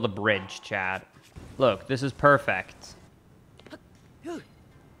have to build a bridge, chat. Look, this is perfect.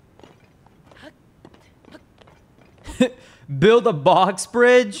 Build a box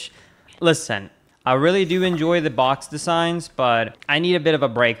bridge? Listen, I really do enjoy the box designs, but I need a bit of a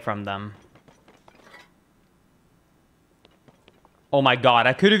break from them. Oh my God,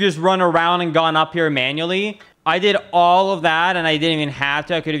 I could have just run around and gone up here manually. I did all of that and I didn't even have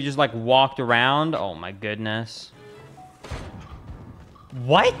to. I could have just like walked around. Oh my goodness.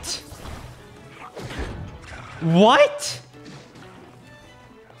 What? What?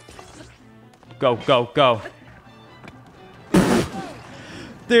 Go, go, go.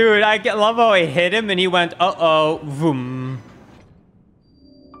 Dude, I love how I hit him and he went, uh-oh, vroom.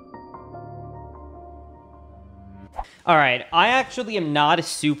 Alright, I actually am not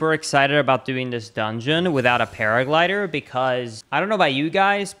super excited about doing this dungeon without a paraglider because, I don't know about you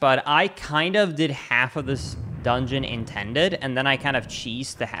guys, but I kind of did half of this dungeon intended, and then I kind of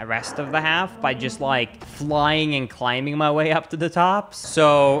cheesed the rest of the half by just like flying and climbing my way up to the top.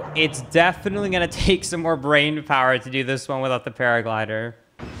 So it's definitely gonna take some more brain power to do this one without the paraglider.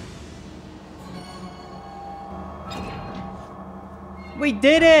 We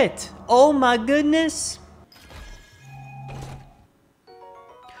did it! Oh my goodness!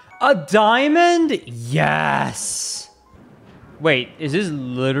 A diamond? Yes! Wait, is this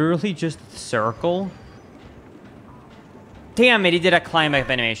literally just a circle? Damn it, he did a climb up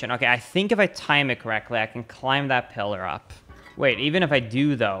animation. Okay, I think if I time it correctly, I can climb that pillar up. Wait, even if I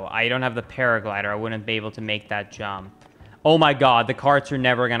do, though, I don't have the paraglider. I wouldn't be able to make that jump. Oh my God, the carts are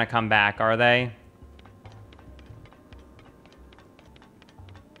never gonna come back, are they?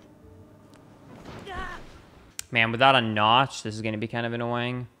 Man, without a notch, this is gonna be kind of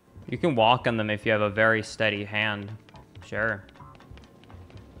annoying. You can walk on them if you have a very steady hand. Sure.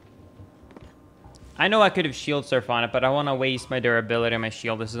 I know I could have shield surf on it, but I want to waste my durability on my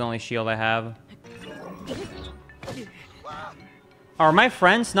shield. This is the only shield I have. Are my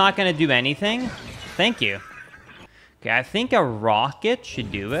friends not going to do anything? Thank you. Okay, I think a rocket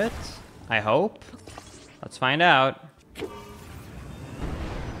should do it. I hope. Let's find out. Here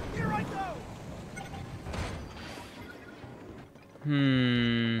I go.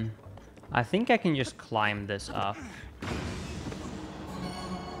 I think I can just climb this up.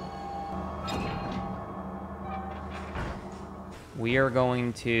 We are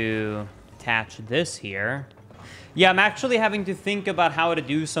going to attach this here. Yeah, I'm actually having to think about how to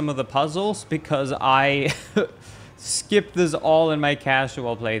do some of the puzzles because I skipped this all in my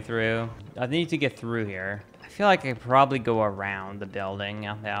casual playthrough. I need to get through here. I feel like I could probably go around the building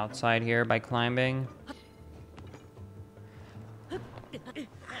on the outside here by climbing.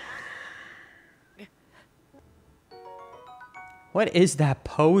 What is that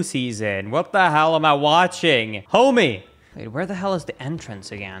pose he's in? What the hell am I watching? Homie! Wait, where the hell is the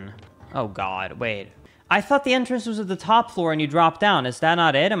entrance again? Oh god, wait. I thought the entrance was at the top floor and you drop down. Is that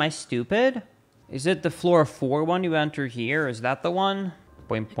not it? Am I stupid? Is it the floor 4 one you enter here? Is that the one?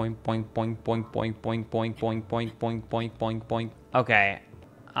 Boink, boink, boink, boink, boink, boink, boink, boink, boink, boink, boink, boink, boink, boink. Okay.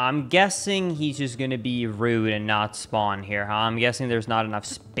 I'm guessing he's just gonna be rude and not spawn here, huh? I'm guessing there's not enough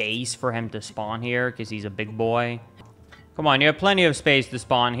space for him to spawn here because he's a big boy. Come on, you have plenty of space to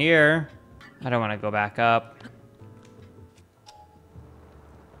spawn here. I don't want to go back up.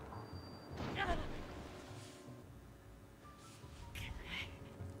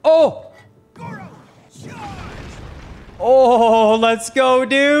 Oh! Oh, let's go,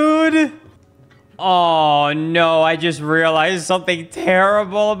 dude! Oh, no, I just realized something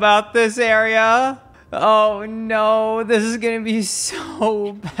terrible about this area. Oh, no, this is gonna be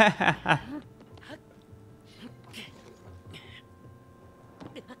so bad.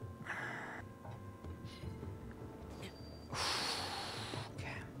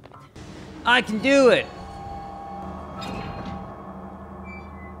 I can do it!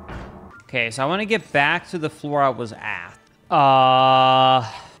 Okay, so I want to get back to the floor I was at.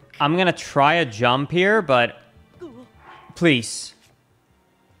 I'm gonna try a jump here, but... Please.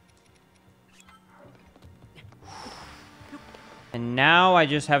 And now I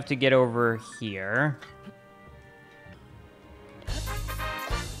just have to get over here.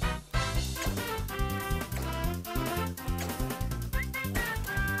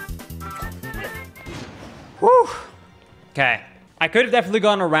 Whew. Okay. I could have definitely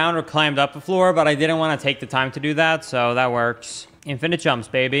gone around or climbed up the floor, but I didn't want to take the time to do that, so that works. Infinite jumps,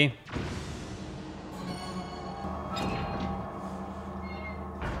 baby.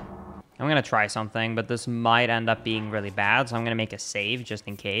 I'm gonna try something, but this might end up being really bad, so I'm gonna make a save just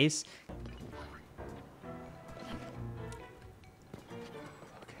in case.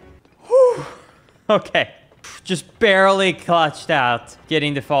 Whew. Okay. Just barely clutched out.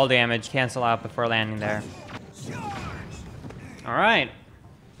 Getting the fall damage, cancel out before landing there. All right.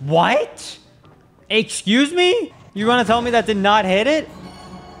 What? Excuse me? You want to tell me that did not hit it?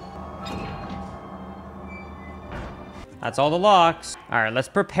 That's all the locks. All right, let's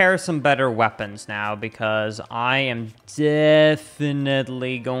prepare some better weapons now because I am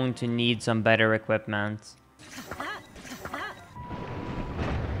definitely going to need some better equipment.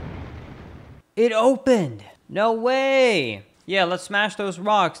 It opened. No way. Yeah, let's smash those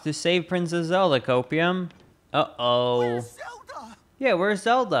rocks to save Princess Zelda, Copium. Uh-oh. Where's Zelda? Yeah, where's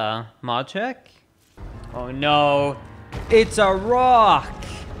Zelda? Mod check? Oh no, it's a rock!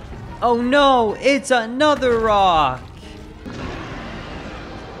 Oh no, it's another rock!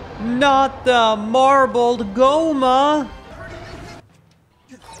 Not the marbled Goma!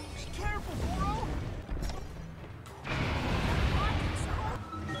 Be careful, bro.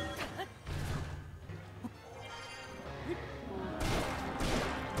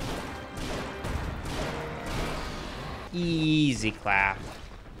 Easy clap.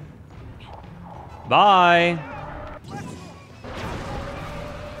 Bye!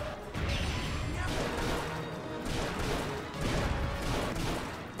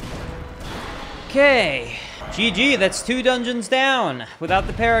 Okay, GG, that's 2 dungeons down without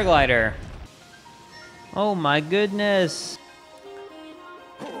the paraglider. Oh my goodness.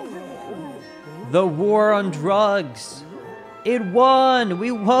 The war on drugs. It won!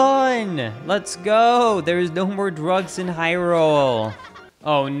 We won! Let's go! There's no more drugs in Hyrule.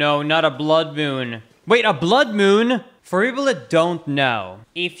 Oh no, not a blood moon. Wait, a blood moon? For people that don't know,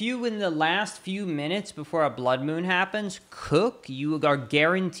 if you in the last few minutes before a blood moon happens, cook, you are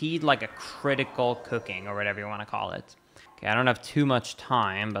guaranteed like a critical cooking or whatever you want to call it. Okay, I don't have too much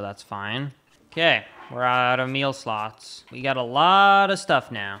time, but that's fine. Okay, we're out of meal slots. We got a lot of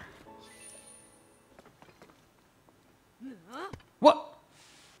stuff now. What?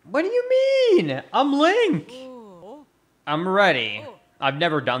 What do you mean? I'm Link. I'm ready. I've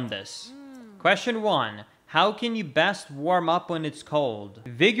never done this. Question 1. How can you best warm up when it's cold?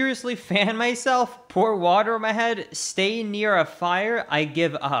 Vigorously fan myself, pour water on my head, stay near a fire, I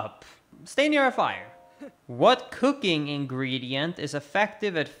give up. Stay near a fire. What cooking ingredient is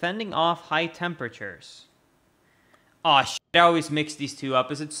effective at fending off high temperatures? Oh, shit, I always mix these two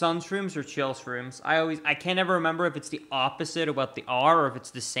up. Is it sun shrooms or chill shrooms? I can't ever remember if it's the opposite of what they are or if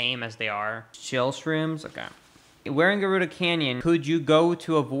it's the same as they are. Chill shrooms? Okay. Where in Garuda Canyon could you go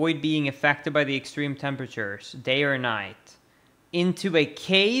to avoid being affected by the extreme temperatures, day or night? Into a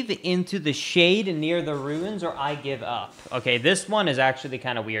cave, into the shade near the ruins, or I give up? Okay, this one is actually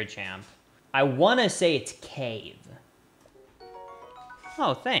kind of weird, champ. I want to say it's cave.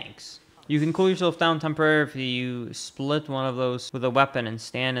 Oh, thanks. You can cool yourself down temporarily if you split one of those with a weapon and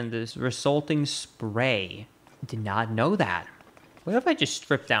stand in this resulting spray. Did not know that. What if I just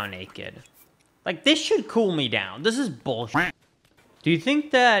strip down naked? Like, this should cool me down. This is bullshit. Do you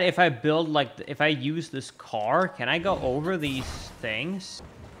think that if I build, like, if I use this car, can I go over these things?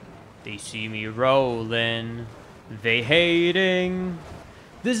 They see me rolling. They hating.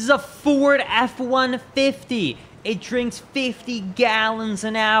 This is a Ford F-150. It drinks 50 gallons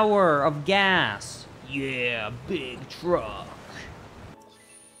an hour of gas. Yeah, big truck.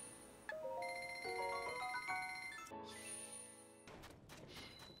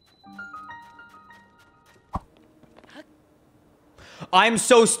 I'm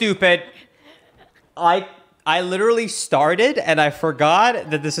so stupid. I literally started and I forgot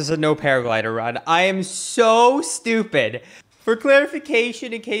that this is a no paraglider run. I am so stupid. For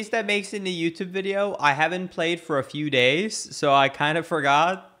clarification, in case that makes it in a YouTube video, I haven't played for a few days, so I kind of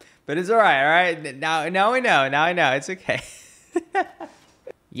forgot. But it's alright, alright? Now I know, now I know, it's okay.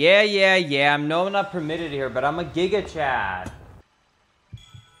 Yeah, I'm not permitted here, but I'm a Giga Chad.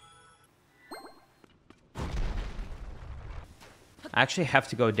 I actually have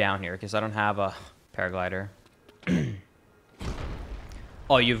to go down here because I don't have a paraglider.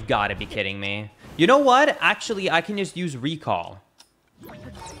 Oh, you've got to be kidding me. You know what? Actually, I can just use recall.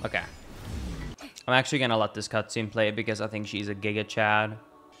 Okay. I'm actually going to let this cutscene play because I think she's a Giga Chad.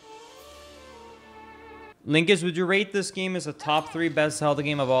 Linkus, would you rate this game as a top 3 best Zelda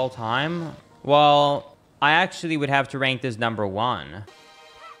game of all time? Well, I actually would have to rank this number 1.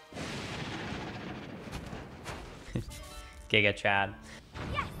 Giga Chad.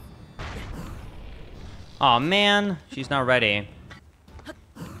 Oh man, she's not ready.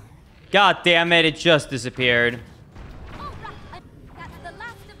 God damn it, it just disappeared.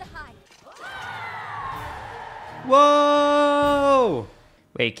 Whoa!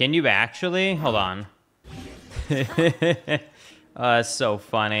 Wait, can you actually? Hold on. That's so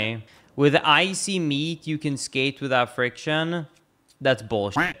funny. With icy meat, you can skate without friction? That's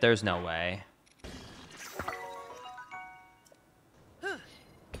bullshit. There's no way.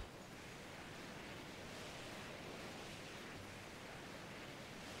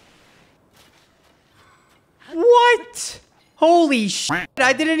 What? Holy shit,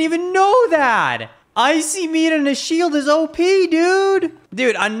 I didn't even know that. Icy meat and a shield is OP, dude.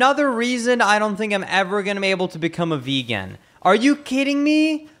 Dude, another reason I don't think I'm ever gonna be able to become a vegan. Are you kidding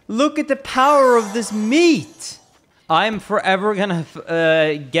me? Look at the power of this meat. I'm forever gonna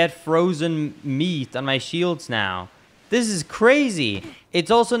get frozen meat on my shields now. This is crazy.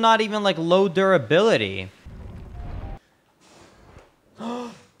 It's also not even like low durability.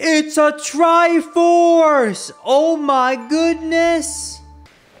 It's a Triforce! Oh my goodness!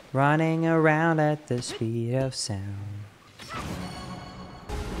 Running around at the speed of sound.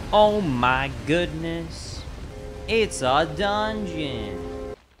 Oh my goodness. It's a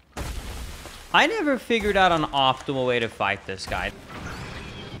dungeon. I never figured out an optimal way to fight this guy.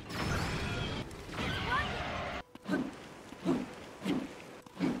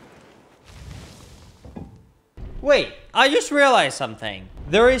 Wait, I just realized something.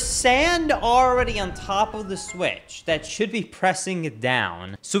 There is sand already on top of the switch that should be pressing it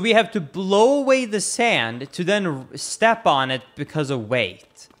down. So we have to blow away the sand to then step on it because of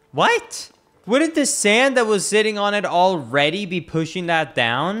weight. What? Wouldn't the sand that was sitting on it already be pushing that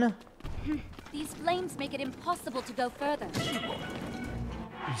down? These flames make it impossible to go further.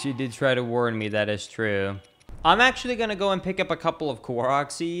 She did try to warn me, that is true. I'm actually gonna go and pick up a couple of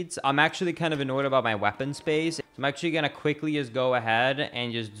Korok seeds. I'm actually kind of annoyed about my weapon space. I'm actually gonna quickly just go ahead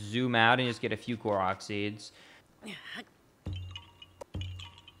and just zoom out and just get a few Korok seeds.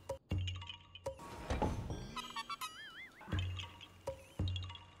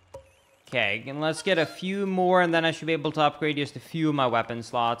 Okay, and let's get a few more and then I should be able to upgrade just a few of my weapon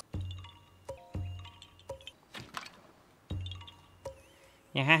slots.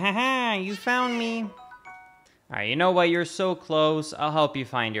 Yeah, you found me. Alright, you know what? You're so close. I'll help you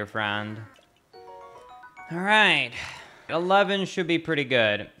find your friend. Alright. 11 should be pretty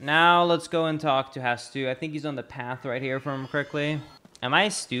good. Now, let's go and talk to Hastu. I think he's on the path right here from him quickly. Am I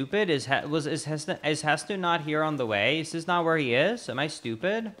stupid? Is Hestu not here on the way? Is this not where he is? Am I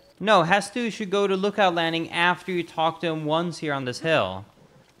stupid? No, Hestu should go to Lookout Landing after you talk to him once here on this hill.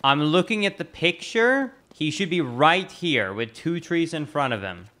 I'm looking at the picture. He should be right here with 2 trees in front of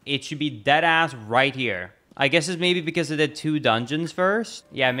him. It should be dead ass right here. I guess it's maybe because it did 2 dungeons first.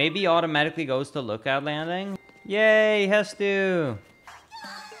 Yeah, maybe he automatically goes to Lookout Landing. Yay, Hestu!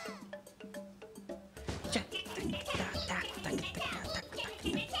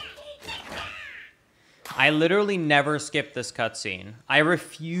 I literally never skip this cutscene. I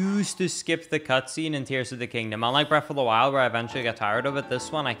refuse to skip the cutscene in Tears of the Kingdom. Unlike Breath of the Wild, where I eventually got tired of it,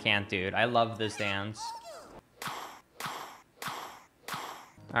 this one I can't, dude. I love this dance.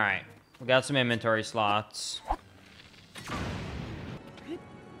 Alright, we got some inventory slots.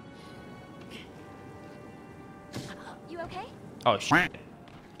 You okay? Oh, shit.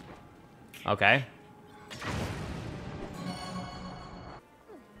 Okay.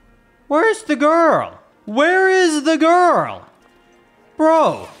 Where's the girl? Where is the girl?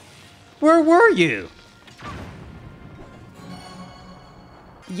 Bro, where were you?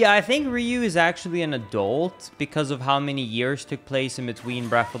 Yeah, I think Ryu is actually an adult because of how many years took place in between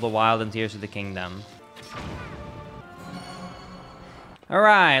Breath of the Wild and Tears of the Kingdom.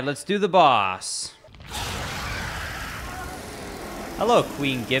 Alright, let's do the boss. Hello,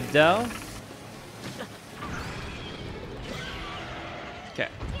 Queen Gibdo. Okay.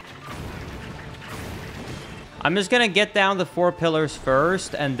 I'm just gonna get down the 4 pillars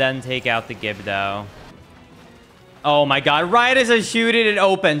first and then take out the Gibdo. Oh my god, right as I shoot it, it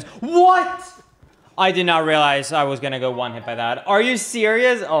opens. What? I did not realize I was gonna go 1 hit by that. Are you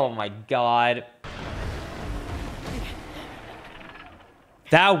serious? Oh my god.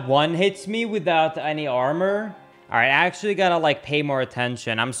 That 1 hits me without any armor. All right, I actually gotta like pay more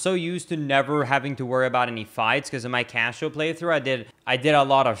attention. I'm so used to never having to worry about any fights because in my casual playthrough, I did a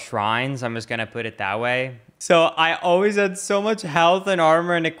lot of shrines. I'm just gonna put it that way. So I always had so much health and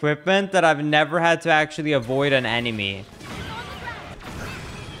armor and equipment that I've never had to actually avoid an enemy.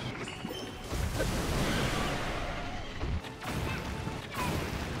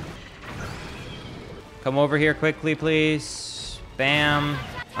 Come over here quickly, please. Bam.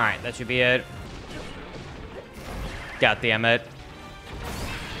 All right, that should be it. God damn it.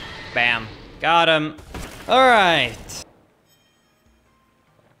 Bam. Got him. All right.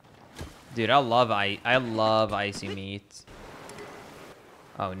 Dude, I love icy meat.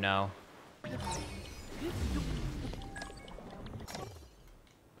 Oh no.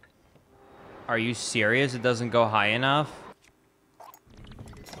 Are you serious? It doesn't go high enough?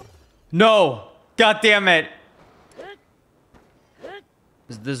 No! God damn it!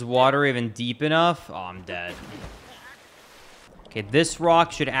 Is this water even deep enough? Oh, I'm dead. Okay, this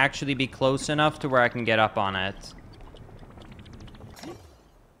rock should actually be close enough to where I can get up on it.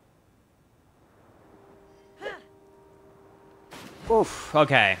 Oof,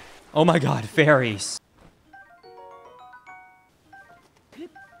 okay. Oh my god, fairies.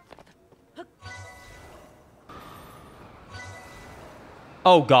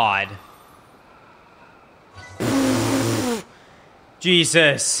 Oh god.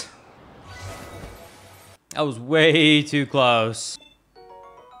 Jesus. That was way too close.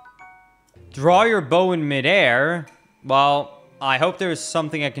 Draw your bow in midair. Well, I hope there's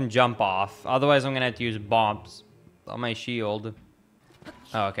something I can jump off. Otherwise, I'm gonna have to use bombs on my shield.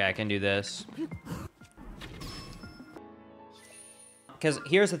 Oh, okay, I can do this. Because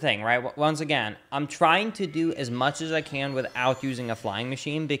here's the thing, right? Once again, I'm trying to do as much as I can without using a flying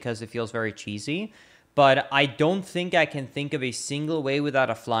machine because it feels very cheesy. But I don't think I can think of a single way without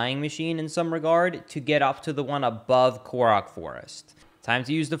a flying machine in some regard to get up to the one above Korok Forest. Time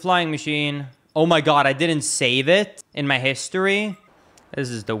to use the flying machine. Oh my god, I didn't save it in my history. This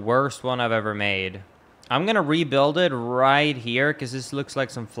is the worst one I've ever made. I'm gonna rebuild it right here because this looks like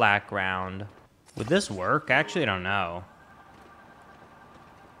some flat ground. Would this work? Actually, I don't know.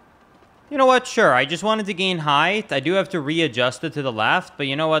 You know what? Sure, I just wanted to gain height. I do have to readjust it to the left, but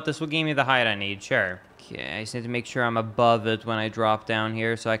you know what? This will give me the height I need, sure. Okay, I just need to make sure I'm above it when I drop down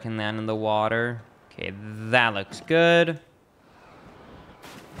here so I can land in the water. Okay, that looks good.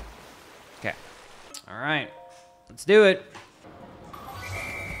 Okay. All right. Let's do it.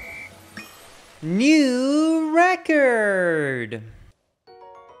 New record!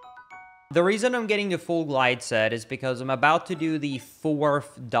 The reason I'm getting the full glide set is because I'm about to do the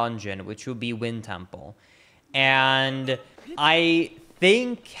 4th dungeon, which will be Wind Temple. And I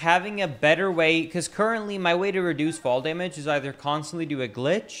think having a better way, because currently my way to reduce fall damage is either constantly do a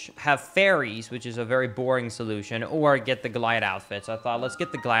glitch, have fairies, which is a very boring solution, or get the glide outfit. So I thought, let's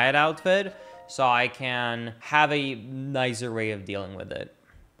get the glide outfit, so I can have a nicer way of dealing with it.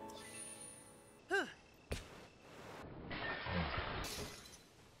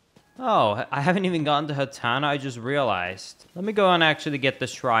 Oh, I haven't even gotten to Hatana, I just realized. Let me go and actually get the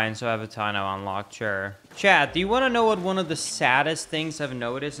shrine so I have Hatana unlocked, sure. Chat, do you want to know what one of the saddest things I've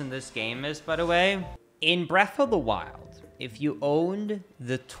noticed in this game is, by the way? In Breath of the Wild, if you owned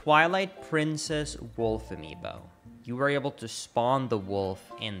the Twilight Princess Wolf amiibo, you were able to spawn the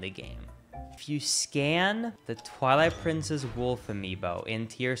wolf in the game. If you scan the Twilight Princess Wolf amiibo in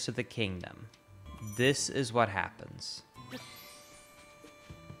Tears of the Kingdom, this is what happens.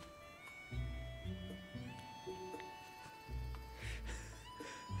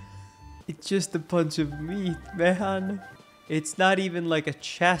 It's just a bunch of meat, man. It's not even like a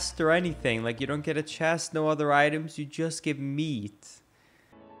chest or anything. Like, you don't get a chest, no other items. You just get meat.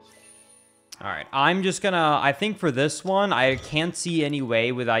 All right, I'm just gonna... I think for this one, I can't see any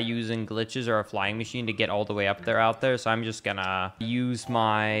way without using glitches or a flying machine to get all the way up there out there. So I'm just gonna use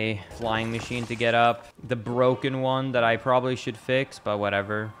my flying machine to get up. The broken one that I probably should fix, but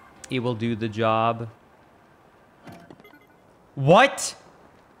whatever. It will do the job. What?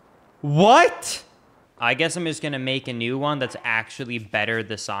 What? I guess I'm just gonna make a new one that's actually better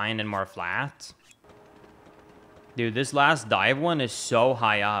designed and more flat. Dude, this last dive one is so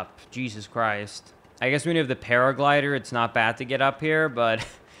high up. Jesus Christ. I guess when you have the paraglider, it's not bad to get up here, but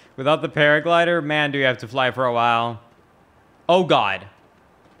without the paraglider, man, do you have to fly for a while. Oh, God.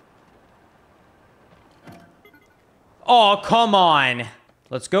 Oh, come on.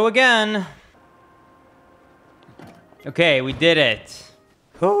 Let's go again. Okay, we did it.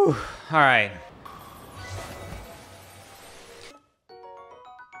 Whew. All right.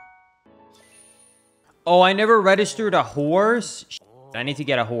 Oh, I never registered a horse? I need to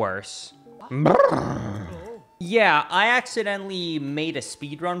get a horse. Yeah, I accidentally made a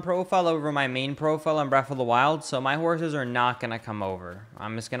speedrun profile over my main profile on Breath of the Wild, so my horses are not gonna come over.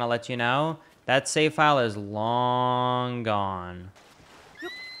 I'm just gonna let you know. That save file is long gone.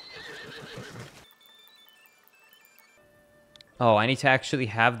 Oh, I need to actually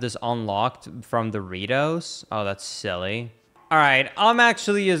have this unlocked from the Ritos? Oh, that's silly. All right, I'm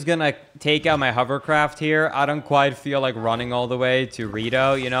actually just gonna take out my hovercraft here. I don't quite feel like running all the way to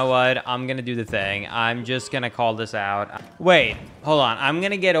Rito. You know what? I'm gonna do the thing. I'm just gonna call this out. Wait, hold on. I'm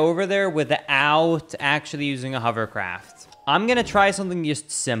gonna get over there without actually using a hovercraft. I'm gonna try something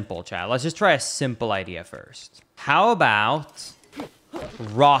just simple, chat. Let's just try a simple idea first. How about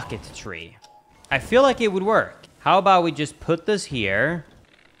rocket tree? I feel like it would work. How about we just put this here,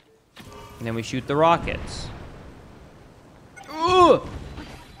 and then we shoot the rockets. Ooh!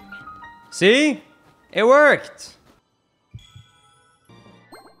 See? It worked!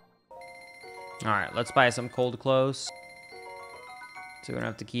 Alright, let's buy some cold clothes. So we don't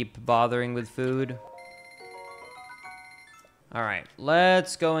have to keep bothering with food. Alright,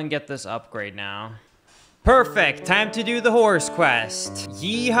 let's go and get this upgrade now. Perfect! Time to do the horse quest.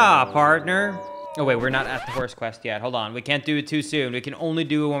 Yeehaw, partner! Oh wait, we're not at the horse quest yet. Hold on, we can't do it too soon. We can only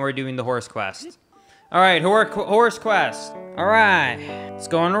do it when we're doing the horse quest. All right, horse quest. All right, it's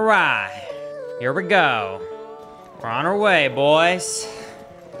going awry. Here we go. We're on our way, boys.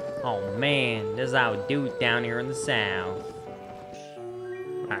 Oh man, this is how we do it down here in the south.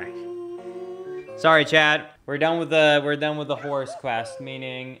 All right. Sorry, Chad. We're done with the horse quest,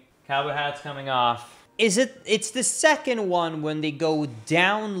 meaning cowboy hat's coming off. It's the second one when they go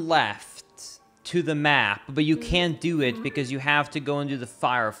down left to the map, but you can't do it because you have to go and do the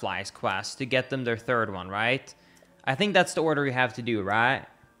Fireflies quest to get them their third one, right? I think that's the order you have to do, right?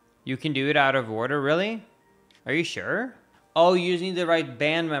 You can do it out of order, really? Are you sure? Oh, using the right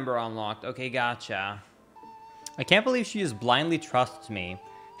band member unlocked. Okay, gotcha. I can't believe she just blindly trusts me.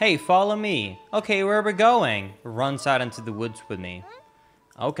 Hey, follow me. Okay, where are we going? Runs out into the woods with me.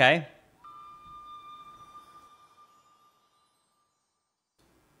 Okay.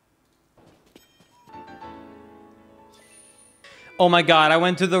 Oh my god, I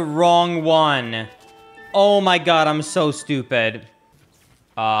went to the wrong one. Oh my god, I'm so stupid.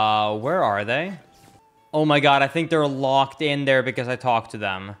 Where are they? Oh my god, I think they're locked in there because I talked to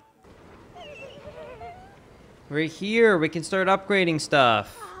them. We're here, we can start upgrading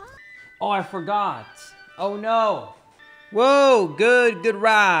stuff. Oh, I forgot. Oh no. Whoa, good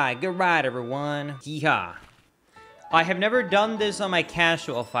ride. Good ride, everyone. Yeehaw. I have never done this on my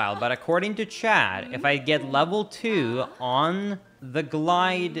casual file, but according to Chad, if I get level 2 on the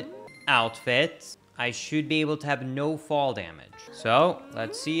glide outfit, I should be able to have no fall damage. So,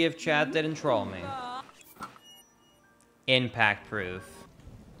 let's see if Chad didn't troll me. Impact proof.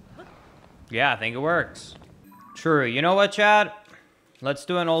 Yeah, I think it works. True. You know what, Chad? Let's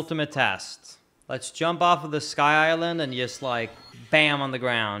do an ultimate test. Let's jump off of the Sky Island and just like bam on the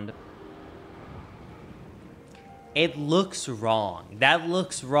ground. It looks wrong. That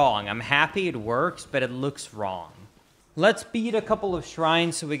looks wrong. I'm happy it works, but it looks wrong. Let's beat a couple of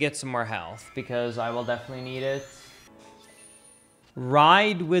shrines so we get some more health, because I will definitely need it.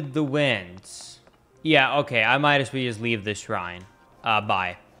 Ride with the winds. Yeah, okay, I might as well just leave this shrine.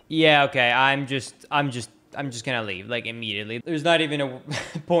 Bye. Yeah, okay, I'm just gonna leave, like, immediately. There's not even a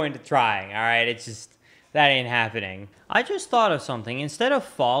point of trying, alright? It's just, that ain't happening. I just thought of something. Instead of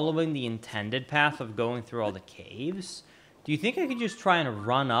following the intended path of going through all the caves, do you think I could just try and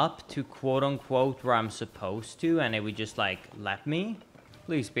run up to quote-unquote where I'm supposed to, and it would just, like, let me?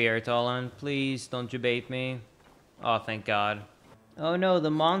 Please, Spirit Olin, please don't you bait me. Oh, thank God. Oh no, the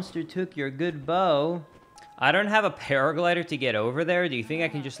monster took your good bow. I don't have a paraglider to get over there. Do you think I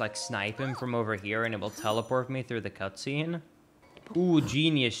can just, like, snipe him from over here and it will teleport me through the cutscene? Ooh,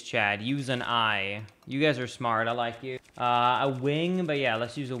 genius, Chad. Use an eye. You guys are smart. I like you. A wing, but yeah,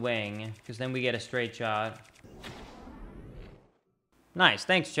 let's use a wing, because then we get a straight shot. Nice.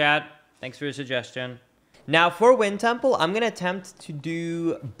 Thanks, Chad. Thanks for your suggestion. Now, for Wind Temple, I'm going to attempt to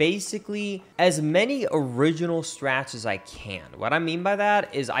do basically as many original strats as I can. What I mean by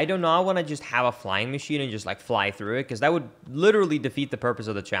that is I do not want to just have a flying machine and just like fly through it, because that would literally defeat the purpose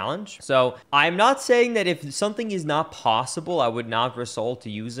of the challenge. So I'm not saying that if something is not possible, I would not resort to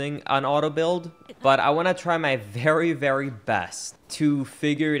using an auto build, but I want to try my very, very best to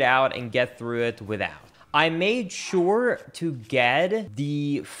figure it out and get through it without. I made sure to get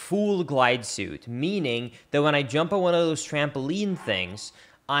the full glide suit, meaning that when I jump on one of those trampoline things,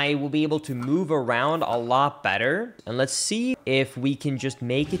 I will be able to move around a lot better. And let's see if we can just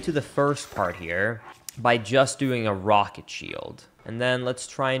make it to the first part here by just doing a rocket shield. And then let's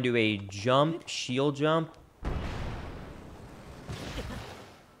try and do a jump, shield jump.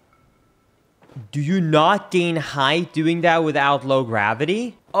 Do you not gain height doing that without low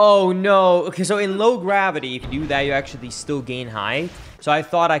gravity? Oh no. Okay, so in low gravity, if you do that, you actually still gain height. So I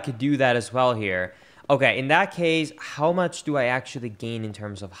thought I could do that as well here. Okay, in that case, how much do I actually gain in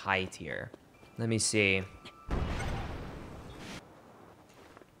terms of height here? Let me see.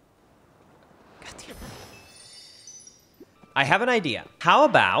 I have an idea. How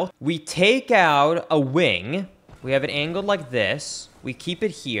about we take out a wing, we have it angled like this, we keep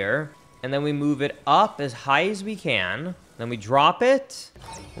it here, and then we move it up as high as we can. Then we drop it,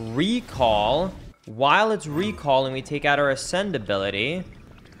 recall. While it's recalling, we take out our ascend ability.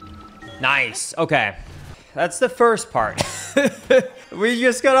 Nice. Okay. That's the first part. We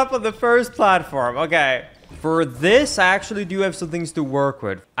just got up on the first platform. Okay. For this, I actually do have some things to work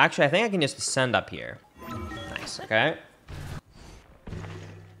with. Actually, I think I can just ascend up here. Nice. Okay.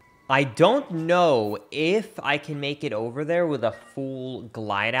 I don't know if I can make it over there with a full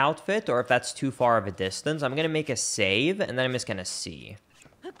glide outfit or if that's too far of a distance. I'm going to make a save, and then I'm just going to see.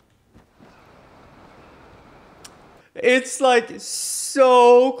 It's like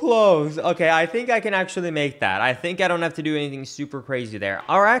so close. Okay, I think I can actually make that. I think I don't have to do anything super crazy there.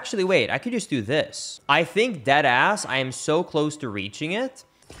 Or actually, wait, I could just do this. I think dead ass, I am so close to reaching it.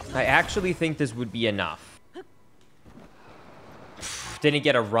 I actually think this would be enough. Didn't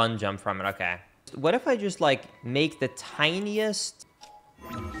get a run jump from it. Okay. What if I just, like, make the tiniest...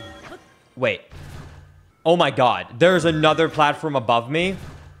 Wait. Oh my god. There's another platform above me.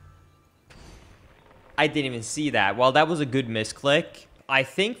 I didn't even see that. Well, that was a good misclick. I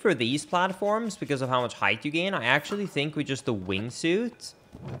think for these platforms, because of how much height you gain, I actually think with just the wingsuit,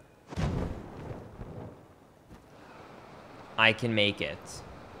 I can make it.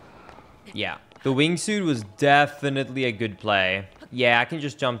 Yeah. The wingsuit was definitely a good play. Yeah, I can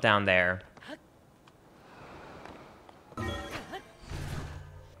just jump down there.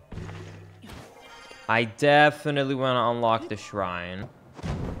 I definitely want to unlock the shrine.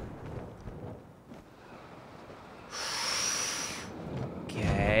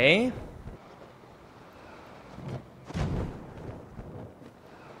 Okay.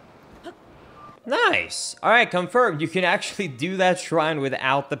 Nice. All right, confirmed. You can actually do that shrine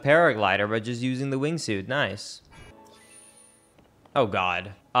without the paraglider, but just using the wingsuit. Nice. Oh,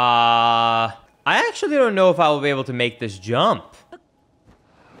 God. I actually don't know if I will be able to make this jump.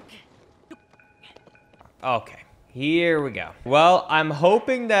 Okay. Here we go. Well, I'm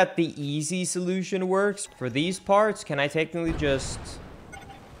hoping that the easy solution works. For these parts, can I technically just...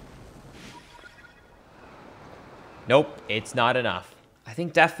 Nope, it's not enough. I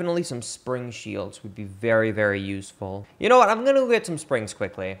think definitely some spring shields would be very, very useful. You know what? I'm going to get some springs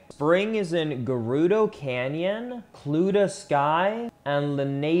quickly. Spring is in Gerudo Canyon, Cluda Sky, and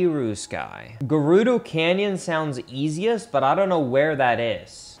Lanayru Sky. Gerudo Canyon sounds easiest, but I don't know where that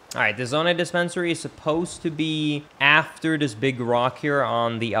is. All right, the Zonai dispensary is supposed to be after this big rock here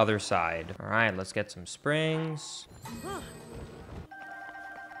on the other side. All right, let's get some springs.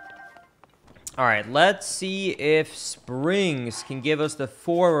 All right, let's see if springs can give us the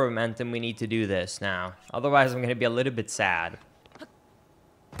forward momentum we need to do this now. Otherwise, I'm going to be a little bit sad.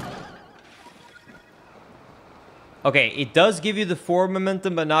 Okay, it does give you the forward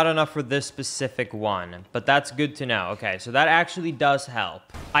momentum, but not enough for this specific one. But that's good to know. Okay, so that actually does help.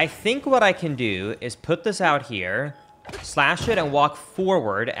 I think what I can do is put this out here, slash it, and walk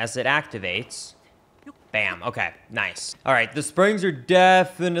forward as it activates. Bam. Okay, nice. All right, the springs are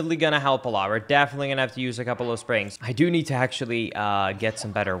definitely going to help a lot. We're definitely going to have to use a couple of springs. I do need to actually get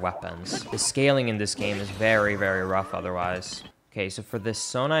some better weapons. The scaling in this game is very, very rough otherwise. Okay, so for this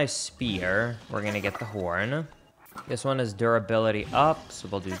Zonai spear, we're going to get the horn. This one is durability up, so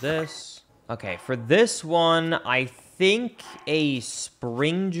we'll do this. Okay, for this one, I think a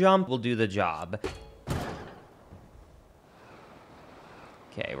spring jump will do the job.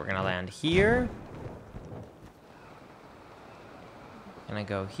 Okay, we're gonna land here. Gonna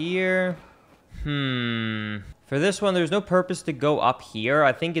go here. For this one, there's no purpose to go up here.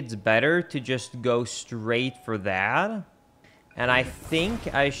 I think it's better to just go straight for that. And I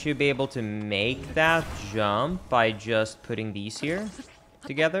think I should be able to make that jump by just putting these here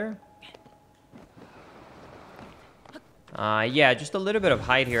together. Yeah, just a little bit of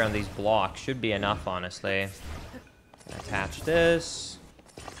height here on these blocks should be enough, honestly. Attach this.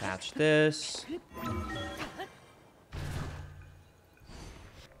 Attach this.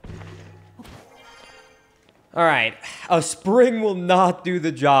 All right, a spring will not do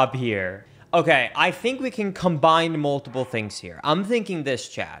the job here. Okay, I think we can combine multiple things here. I'm thinking this,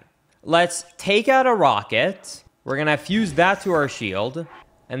 Chad. Let's take out a rocket. We're gonna fuse that to our shield.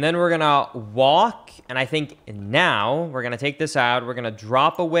 And then we're gonna walk. And I think now we're gonna take this out. We're gonna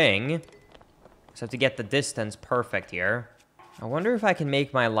drop a wing. Just have to get the distance perfect here. I wonder if I can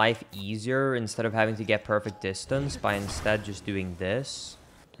make my life easier instead of having to get perfect distance by instead just doing this.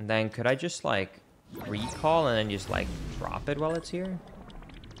 And then could I just like recall and then just like drop it while it's here?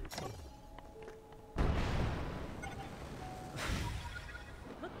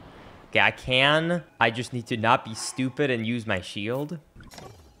 Okay, I can. I just need to not be stupid and use my shield.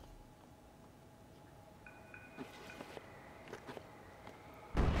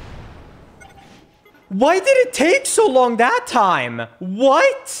 Why did it take so long that time?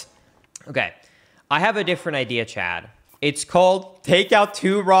 What? Okay, I have a different idea, Chad. It's called take out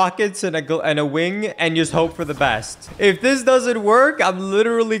 2 rockets and a wing and just hope for the best. If this doesn't work, I'm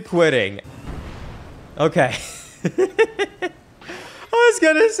literally quitting. Okay. I was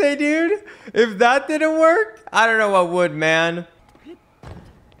gonna say, dude, if that didn't work, I don't know what would, man.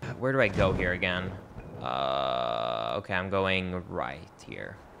 Where do I go here again? Okay, I'm going right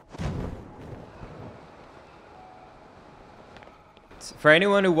here. For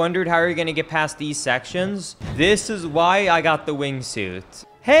anyone who wondered how you're gonna get past these sections, this is why I got the wingsuit.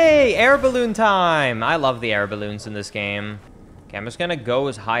 Hey, air balloon time! I love the air balloons in this game. Okay, I'm just gonna go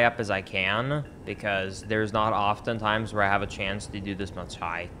as high up as I can because there's not often times where I have a chance to do this much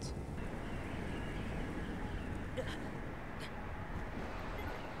height.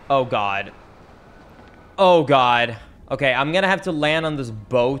 Oh god. Oh god. Okay, I'm gonna have to land on this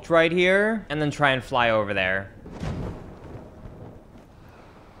boat right here and then try and fly over there.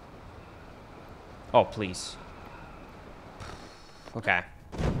 Oh, please. Okay.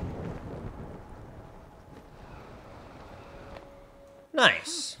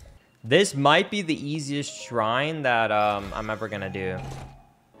 Nice. This might be the easiest shrine that I'm ever gonna do.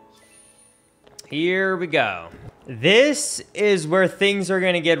 Here we go. This is where things are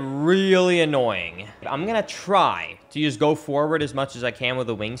gonna get really annoying. I'm gonna try to just go forward as much as I can with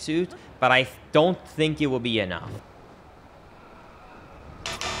the wingsuit, but I don't think it will be enough.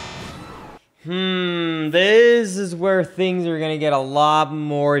 This is where things are gonna get a lot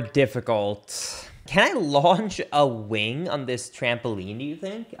more difficult. Can I launch a wing on this trampoline, do you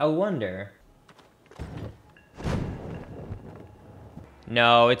think? I wonder.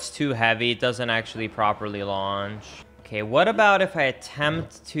 No, it's too heavy. It doesn't actually properly launch. Okay, what about if I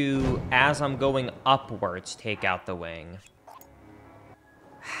attempt to, as I'm going upwards, take out the wing?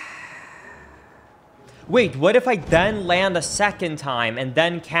 Wait, what if I then land a second time and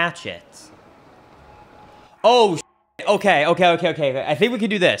then catch it? Oh, okay. I think we can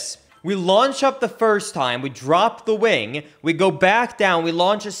do this. We launch up the first time, we drop the wing, we go back down, we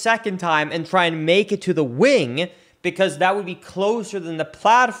launch a second time and try and make it to the wing because that would be closer than the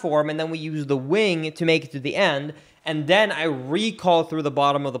platform, and then we use the wing to make it to the end, and then I recall through the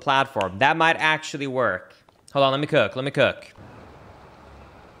bottom of the platform. That might actually work. Hold on, let me cook.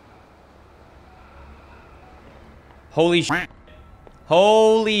 Holy shit.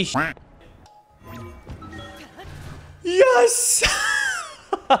 Holy shit. Yes!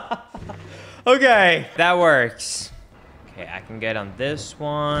 Okay, that works. Okay, I can get on this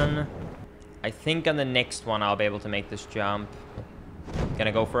one. I think on the next one I'll be able to make this jump.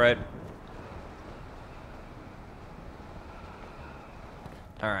 Gonna go for it.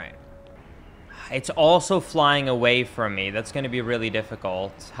 Alright. It's also flying away from me. That's gonna be really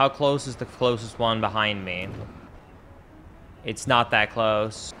difficult. How close is the closest one behind me? It's not that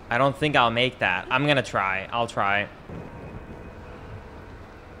close. I don't think I'll make that. I'm gonna try. I'll try.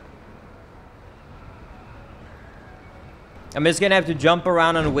 I'm just gonna have to jump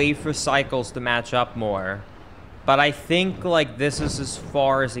around and wait for cycles to match up more. But I think, like, this is as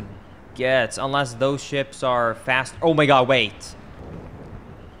far as it gets. Unless those ships are fast. Oh my god, wait.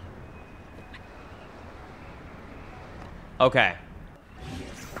 Okay.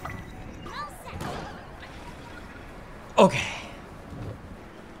 Okay.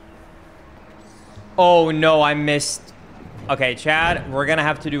 Oh no, I missed. Okay, Chad, we're gonna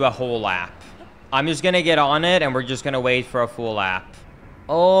have to do a whole lap. I'm just gonna get on it and we're just gonna wait for a full lap.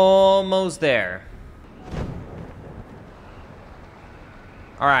 Almost there.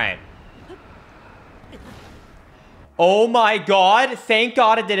 Alright. Oh my god, thank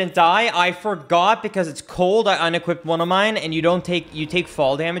god it didn't die. I forgot because it's cold. I unequipped one of mine and you take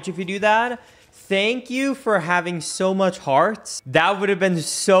fall damage if you do that. Thank you for having so much hearts. That would have been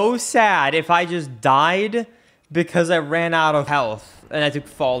so sad if I just died because I ran out of health and I took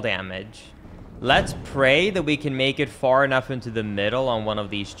fall damage. Let's pray that we can make it far enough into the middle on one of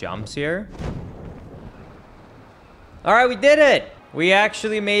these jumps here. All right, we did it. We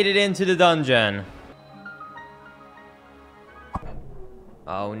actually made it into the dungeon.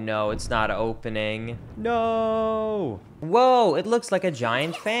 Oh no, it's not opening. No. Whoa, it looks like a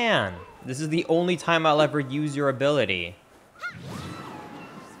giant fan. This is the only time I'll ever use your ability.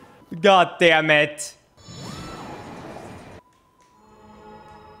 God damn it.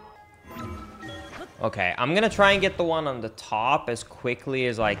 Okay, I'm gonna try and get the one on the top as quickly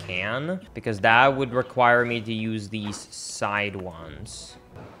as I can, because that would require me to use these side ones.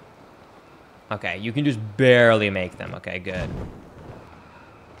 Okay, you can just barely make them. Okay, good.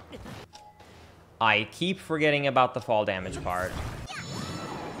 I keep forgetting about the fall damage part.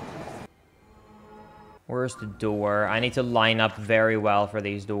 Where's the door? I need to line up very well for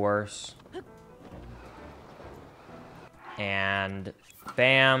these doors. And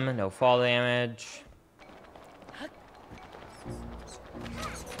bam, no fall damage.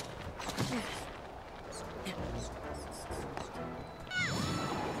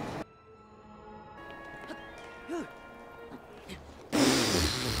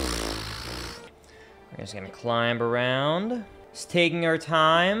 We're just gonna climb around. Just taking our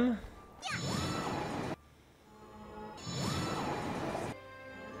time.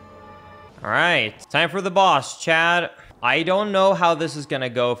 Alright, time for the boss, Chad. I don't know how this is gonna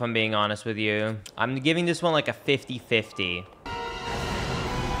go, if I'm being honest with you. I'm giving this one like a 50-50.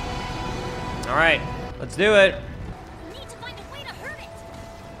 Alright, let's do it. We need to find a way to hurt it.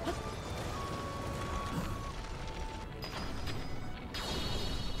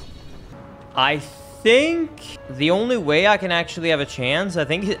 I think the only way I can actually have a chance, I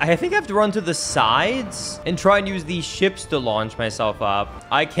think I have to run to the sides and try and use these ships to launch myself up.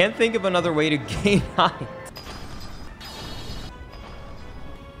 I can't think of another way to gain height.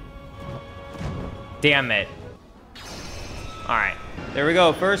 Damn it. Alright, there we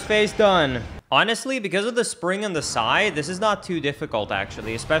go. First phase done. Honestly, because of the spring on the side, this is not too difficult,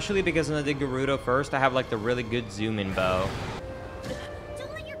 actually. Especially because when I did Gerudo first, I have, like, the really good zoom-in bow.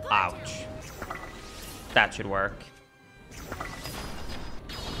 Ouch. That should work.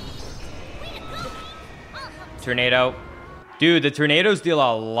 Tornado. Dude, the tornadoes deal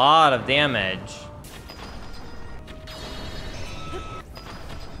a lot of damage.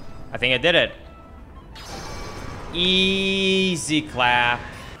 I think I did it. Easy clap.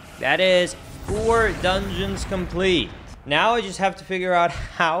 That is 4 dungeons complete. Now I just have to figure out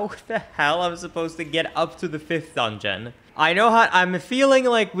how the hell I'm supposed to get up to the 5th dungeon. I know how. I'm feeling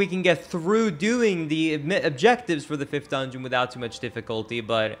like we can get through doing the objectives for the 5th dungeon without too much difficulty,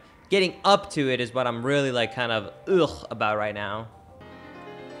 but getting up to it is what I'm really like kind of ugh about right now.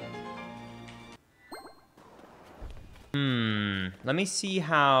 Let me see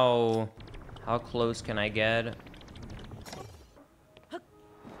how close can I get?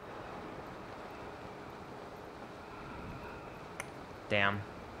 Damn.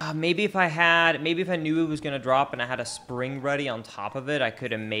 Maybe if I knew it was gonna drop and I had a spring ready on top of it, I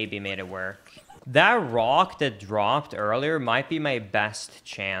could have maybe made it work. That rock that dropped earlier might be my best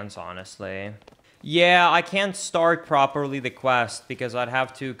chance, honestly. Yeah, I can't start properly the quest because I'd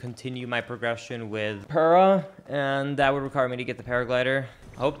have to continue my progression with Pura, and that would require me to get the paraglider.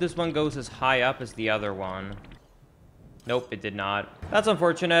 I hope this one goes as high up as the other one. Nope, it did not. That's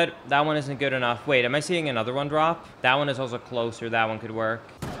unfortunate. That one isn't good enough. Wait, am I seeing another one drop? That one is also closer. That one could work.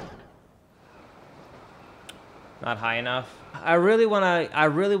 Not high enough. I really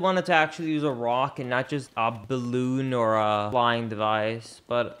wanted to actually use a rock and not just a balloon or a flying device,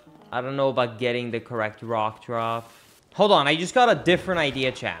 but I don't know about getting the correct rock drop. Hold on, I just got a different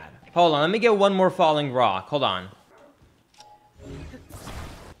idea, Chad. Hold on, let me get one more falling rock. Hold on.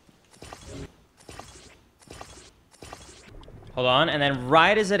 Hold on, and then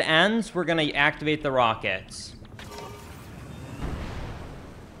right as it ends, we're gonna activate the rockets.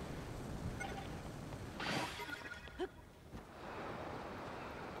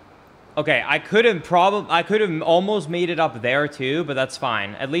 Okay, I could have almost made it up there too, but that's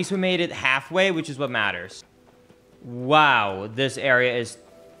fine. At least we made it halfway, which is what matters. Wow, this area is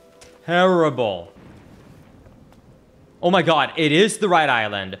terrible. Oh my god, it is the right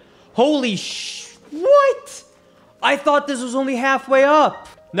island. Holy what? I thought this was only halfway up.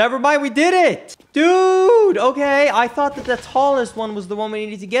 Never mind, we did it. Dude, okay. I thought that the tallest one was the one we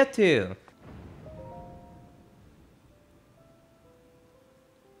needed to get to.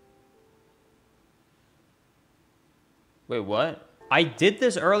 Wait, what? I did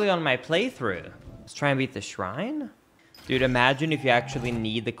this early on my playthrough. Let's try and beat the shrine? Dude, imagine if you actually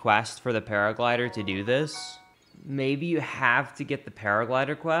need the quest for the paraglider to do this. Maybe you have to get the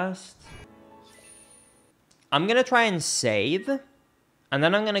paraglider quest. I'm gonna try and save, and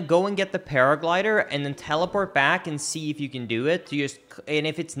then I'm gonna go and get the paraglider and then teleport back and see if you can do it. And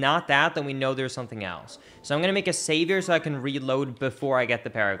if it's not that, then we know there's something else. So I'm gonna make a save here so I can reload before I get the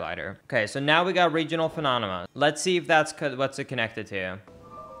paraglider. Okay, so now we got regional phenomena. Let's see if that's what's it connected to.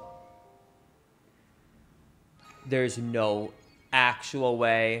 There's no actual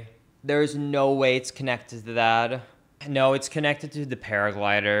way. There's no way it's connected to that. No, it's connected to the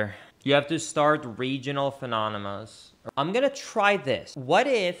paraglider. You have to start regional phenomena. I'm gonna try this. What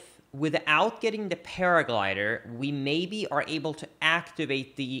if, without getting the paraglider, we maybe are able to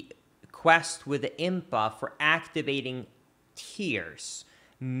activate the quest with the Impa for activating tiers?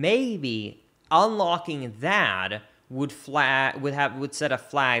 Maybe unlocking that would set a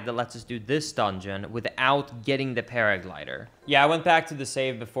flag that lets us do this dungeon without getting the paraglider. Yeah, I went back to the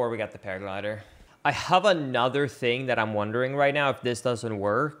save before we got the paraglider. I have another thing that I'm wondering right now if this doesn't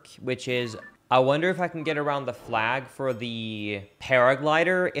work, which is I wonder if I can get around the flag for the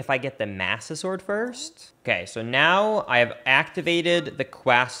paraglider if I get the Master Sword first. Okay, so now I have activated the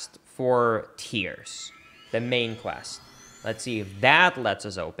quest for tiers, the main quest. Let's see if that lets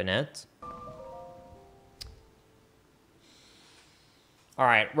us open it. All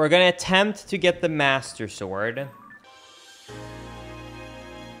right, we're gonna attempt to get the Master Sword.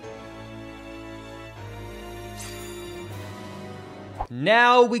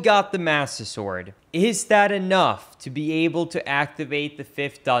 Now we got the Master Sword. Is that enough to be able to activate the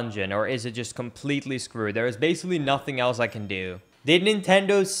 5th dungeon, or is it just completely screwed? There is basically nothing else I can do. Did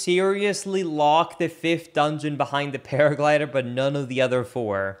Nintendo seriously lock the 5th dungeon behind the paraglider, but none of the other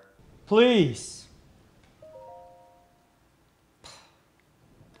 4? Please.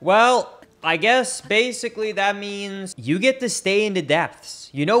 Well, I guess basically that means you get to stay in the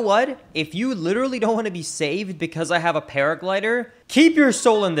depths. You know what? If you literally don't want to be saved because I have a paraglider, keep your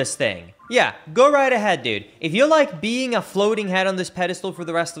soul in this thing. Yeah, go right ahead, dude. If you like being a floating head on this pedestal for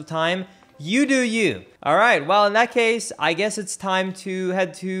the rest of time, you do you. All right, well, in that case, I guess it's time to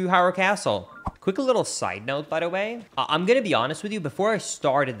head to Howard Castle. Quick little side note, by the way. I'm gonna be honest with you, before I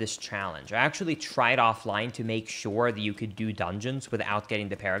started this challenge, I actually tried offline to make sure that you could do dungeons without getting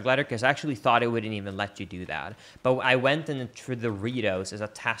the paraglider, because I actually thought it wouldn't even let you do that. But I went and for the Doritos as a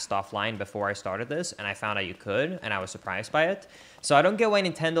test offline before I started this, and I found out you could, and I was surprised by it. So I don't get why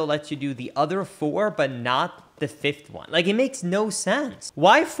Nintendo lets you do the other 4, but not the 5th one. Like, it makes no sense.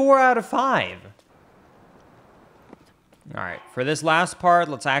 Why 4 out of 5? All right, for this last part,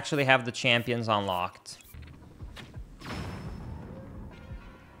 let's actually have the champions unlocked.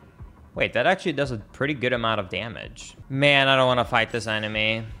 Wait, that actually does a pretty good amount of damage. Man, I don't want to fight this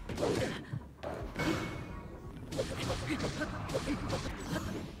enemy.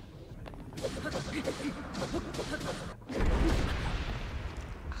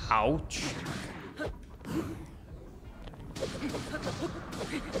 Ouch.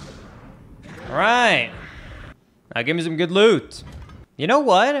 All right. Now give me some good loot. You know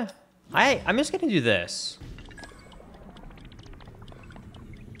what? I'm just gonna do this.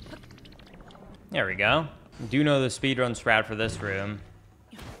 There we go. Do know the speedrun strat for this room.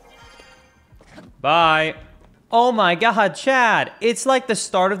 Bye. Oh my god, Chad. It's like the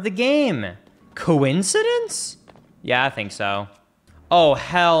start of the game. Coincidence? Yeah, I think so. Oh,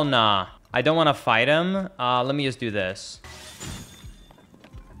 hell nah. I don't want to fight him. Let me just do this.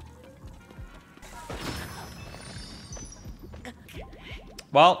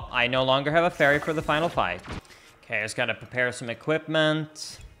 Well, I no longer have a fairy for the final fight. Okay, I just gotta prepare some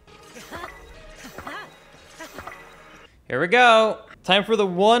equipment. Here we go. Time for the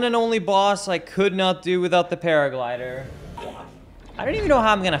one and only boss I could not do without the paraglider. I don't even know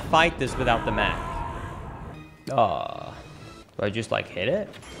how I'm gonna fight this without the mech. Do I just like hit it?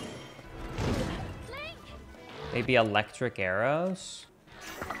 Maybe electric arrows?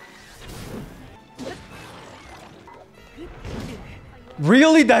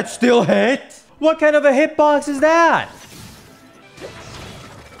 Really? That still hit? What kind of a hitbox is that?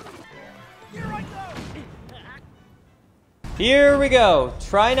 Here we go.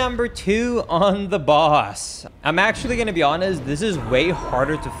 Try number 2 on the boss. I'm actually gonna be honest, this is way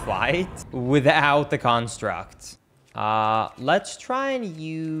harder to fight without the construct. Let's try and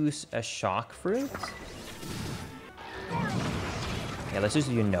use a shock fruit. Yeah, let's just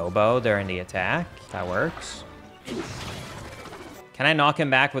use Nobo during the attack. That works. Can I knock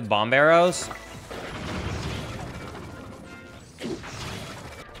him back with bomb arrows?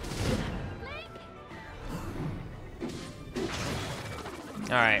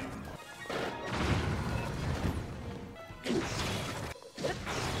 All right.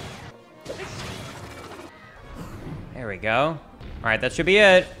 There we go. All right, that should be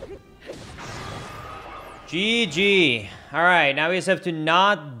it. GG. All right, now we just have to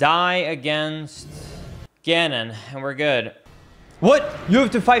not die against Ganon, and we're good. What? You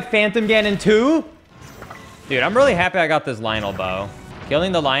have to fight Phantom Ganon too? Dude, I'm really happy I got this Lionel bow.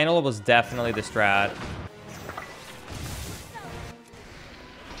 Killing the Lionel was definitely the strat.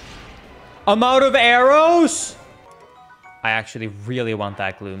 I'm out of arrows? I actually really want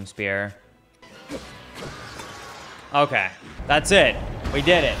that Gloom Spear. Okay, that's it. We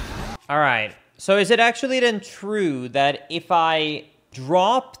did it. All right. So is it actually then true that if I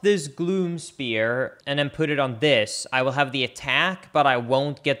drop this Gloom Spear and then put it on this, I will have the attack, but I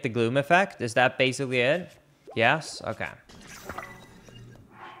won't get the Gloom effect? Is that basically it? Yes? Okay.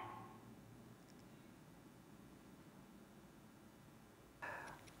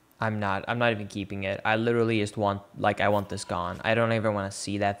 I'm not even keeping it. I literally just want, I want this gone. I don't even want to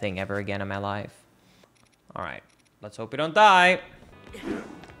see that thing ever again in my life. All right. Let's hope we don't die.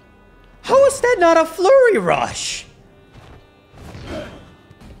 How is that not a flurry rush?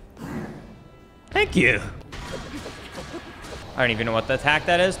 Thank you. I don't even know what the attack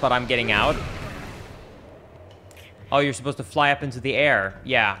that is, but I'm getting out. Oh, you're supposed to fly up into the air.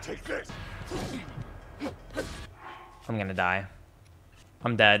 Yeah. I'm gonna die.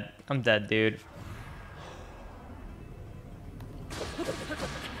 I'm dead. I'm dead, dude.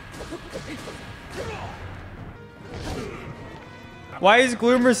 Why is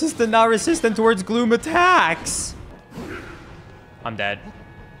Gloom resistant not resistant towards Gloom attacks? I'm dead.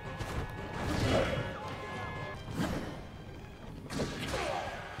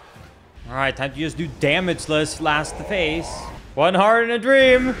 Alright, time to just do damageless last phase. One heart and a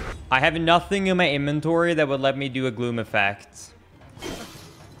dream. I have nothing in my inventory that would let me do a Gloom effect.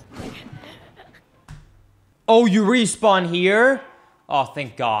 Oh, you respawn here? Oh,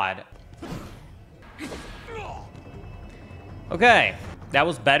 thank God. Okay, that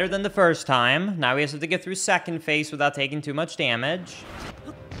was better than the first time. Now we just have to get through second phase without taking too much damage.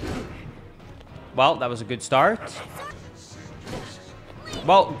 Well, that was a good start.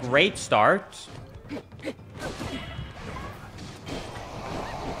 Well, great start.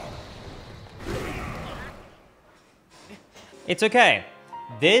 It's okay.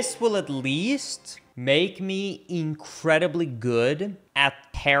 This will at least make me incredibly good at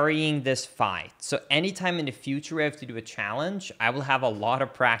parrying this fight. So anytime in the future I have to do a challenge, I will have a lot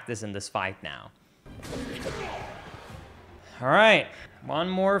of practice in this fight now. All right, one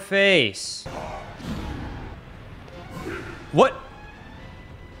more phase. What?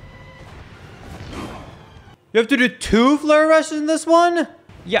 You have to do 2 flare rushes in this one?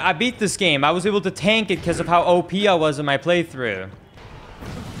 Yeah, I beat this game. I was able to tank it because of how OP I was in my playthrough.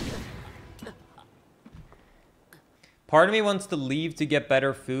 Part of me wants to leave to get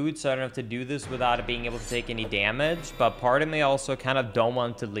better food so I don't have to do this without being able to take any damage. But part of me also kind of don't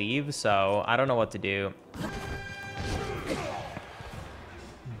want to leave, so I don't know what to do.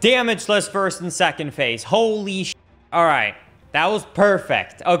 Damageless first and second phase. Holy sh**. All right, that was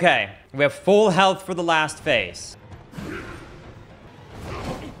perfect. Okay, we have full health for the last phase.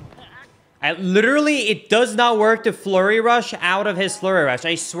 Literally, it does not work to flurry rush out of his flurry rush.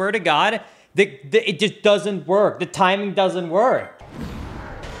 I swear to God, It just doesn't work. The timing doesn't work.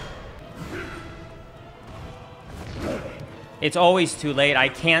 It's always too late. I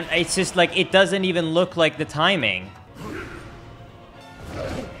can't. It's just like, it doesn't even look like the timing.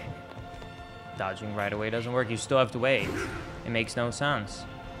 Dodging right away doesn't work. You still have to wait. It makes no sense.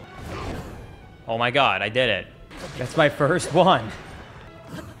 Oh my god, I did it. That's my first one.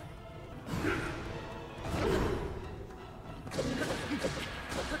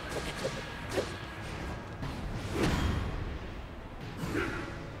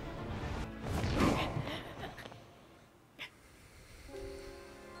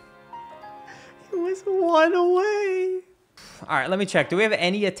 It was one away. All right, let me check. Do we have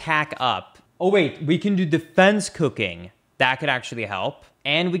any attack up? Oh wait, we can do defense cooking. That could actually help.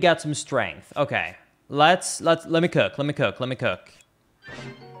 And we got some strength. Okay. Let me cook.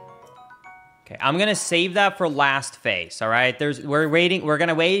 Okay, I'm gonna save that for last phase, all right? We're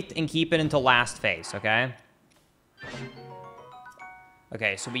gonna wait and keep it until last phase, okay?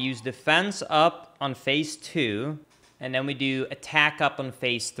 Okay, so we use defense up on phase 2, and then we do attack up on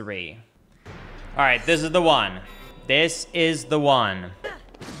phase 3. All right, this is the one. This is the one.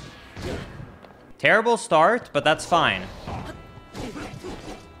 Terrible start, but that's fine.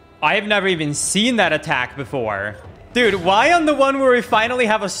 I have never even seen that attack before. Dude, why on the one where we finally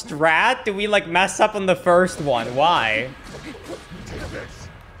have a strat do we like mess up on the first one? Why?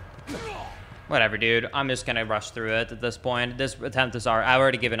 Whatever, dude. I'm just gonna rush through it at this point. This attempt is I've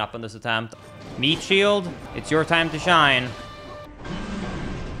already given up on this attempt. Meat shield, it's your time to shine.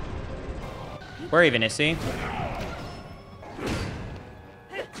 Where even is he?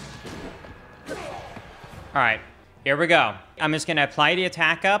 All right, here we go. I'm just gonna apply the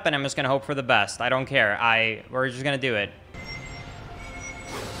attack up and I'm just gonna hope for the best. I don't care. We're just gonna do it.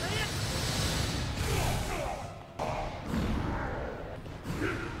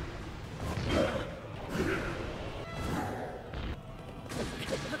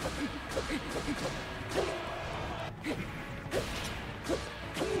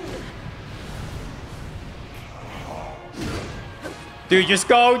 Dude, just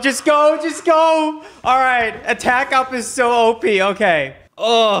go. All right, attack up is so OP, okay.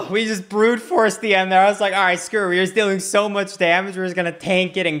 Oh, we just brute forced the end there. I was like, all right, screw it. We're just dealing so much damage. We're just gonna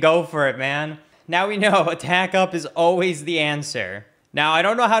tank it and go for it, man. Now we know attack up is always the answer. Now, I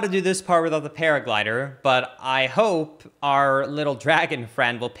don't know how to do this part without the paraglider, but I hope our little dragon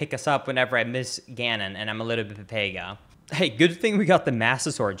friend will pick us up whenever I miss Ganon and I'm a little bit Pepega. Hey, good thing we got the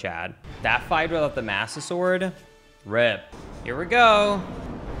Master Sword, Chad. That fight without the Master Sword, rip. Here we go.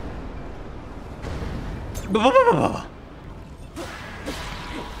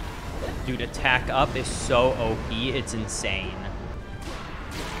 Dude, attack up is so OP, it's insane.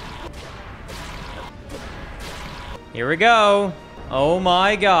 Here we go. Oh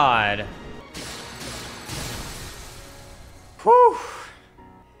my god. Whew.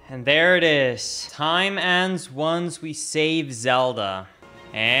 And there it is. Time ends once we save Zelda.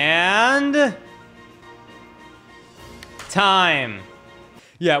 And... time.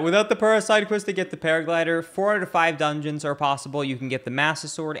 Yeah, without the Parasite quest to get the Paraglider, 4 out of 5 dungeons are possible. You can get the Master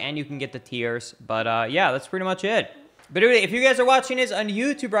Sword and you can get the tiers. But yeah, that's pretty much it. But anyway, if you guys are watching this on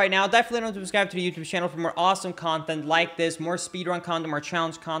YouTube right now, definitely don't subscribe to the YouTube channel for more awesome content like this. More speedrun content, more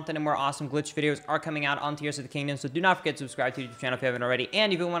challenge content, and more awesome glitch videos are coming out on Tears of the Kingdom. So do not forget to subscribe to the YouTube channel if you haven't already.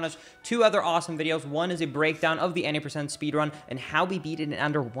 And if you want to watch 2 other awesome videos, one is a breakdown of the 90% speedrun and how we beat it in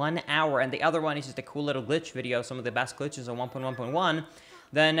under 1 hour. And the other one is just a cool little glitch video, some of the best glitches on 1.1.1.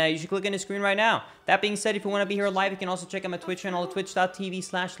 Then you should click on the screen right now. That being said, if you want to be here live, you can also check out my Twitch channel at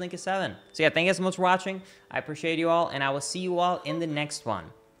twitch.tv/Linkus7. So yeah, thank you so much for watching. I appreciate you all, and I will see you all in the next one.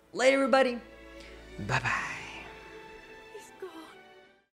 Later, everybody. Bye-bye.